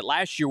practice that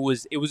last year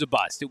was a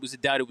bust. It was a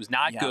dud. It was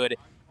not good.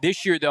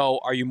 This year, though,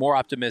 are you more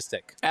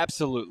optimistic?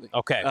 Absolutely.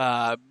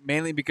 Okay.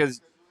 Mainly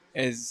because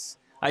as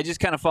I just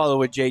kind of follow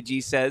what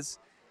JG says,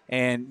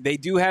 and they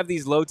do have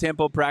these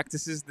low-tempo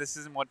practices. This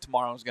isn't what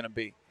tomorrow is going to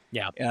be.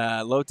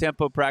 Yeah.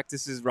 Low-tempo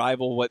practices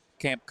rival what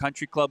Camp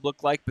Country Club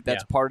looked like, but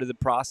that's part of the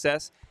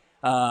process.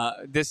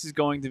 This is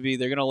going to be –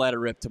 they're going to let it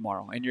rip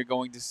tomorrow, and you're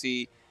going to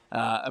see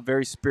a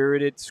very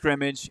spirited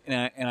scrimmage.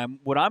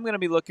 What I'm going to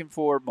be looking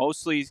for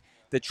mostly is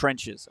the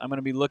trenches. I'm going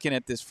to be looking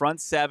at this front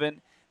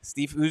seven,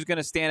 Steve, who's going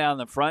to stand out in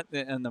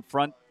the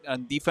front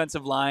on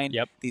defensive line.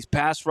 Yep. These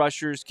pass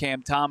rushers,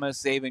 Cam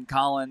Thomas, Zaven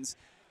Collins,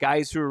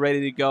 guys who are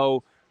ready to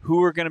go,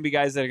 who are going to be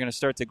guys that are going to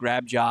start to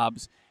grab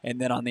jobs.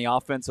 And then on the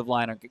offensive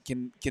line,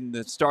 can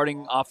the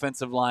starting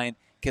offensive line,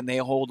 can they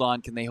hold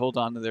on? Can they hold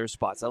on to their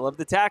spots? I love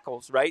the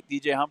tackles, right?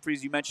 DJ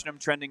Humphries, you mentioned him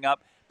trending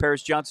up.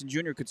 Paris Johnson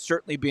Jr. could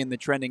certainly be in the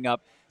trending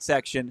up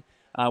section.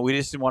 We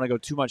just didn't want to go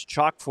too much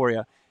chalk for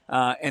you.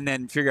 And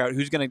then figure out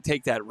who's going to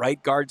take that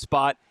right guard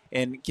spot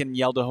and can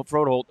Yelda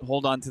Frodo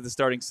hold on to the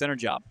starting center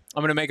job.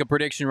 I'm going to make a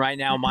prediction right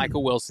now.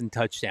 Michael Wilson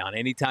touchdown.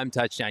 Anytime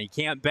touchdown. You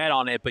can't bet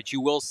on it, but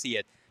you will see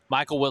it.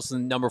 Michael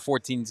Wilson, number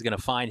 14, is going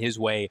to find his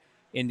way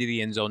into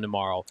the end zone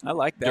tomorrow. I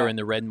like that. During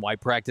the red and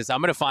white practice. I'm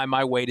going to find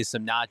my way to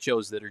some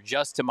nachos that are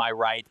just to my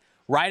right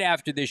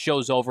after this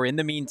show's over. In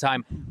the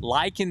meantime,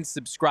 like and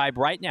subscribe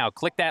right now.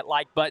 Click that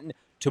like button.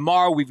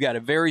 Tomorrow we've got a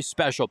very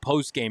special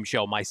post-game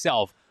show.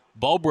 Myself,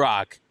 Bo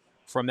Brock,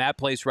 from that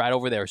place right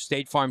over there,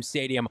 State Farm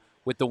Stadium,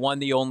 with the one,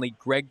 the only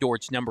Greg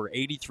Dortch, number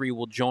 83,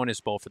 will join us,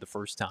 Bo, for the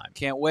first time.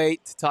 Can't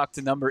wait to talk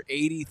to number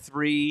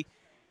 83.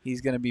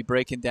 He's going to be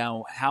breaking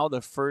down how the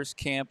first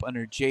camp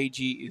under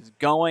JG is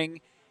going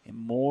and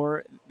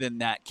more than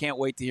that. Can't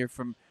wait to hear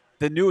from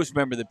the newest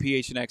member of the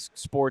PHNX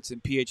Sports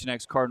and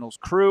PHNX Cardinals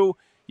crew.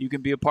 You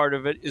can be a part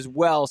of it as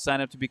well.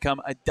 Sign up to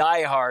become a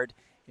diehard,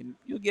 and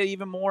you'll get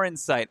even more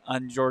insight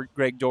on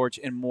Greg Dortch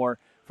and more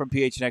from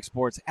PHNX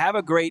Sports. Have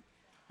a great,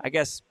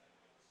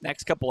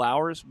 next couple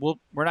hours.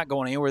 We're not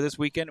going anywhere this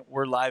weekend.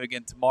 We're live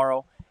again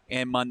tomorrow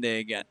and Monday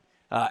again.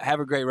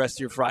 Have a great rest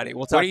of your Friday.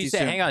 We'll talk to you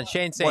soon. Hang on,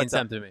 Shane's saying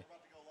something to me.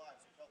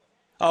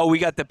 Oh, we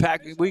got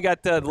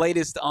the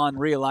latest on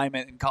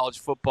realignment in college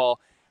football.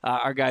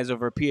 Our guys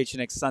over at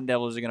PHNX Sun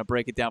Devils are going to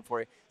break it down for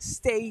you.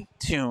 Stay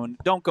tuned.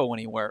 Don't go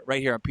anywhere.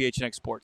 Right here on PHNX Sports.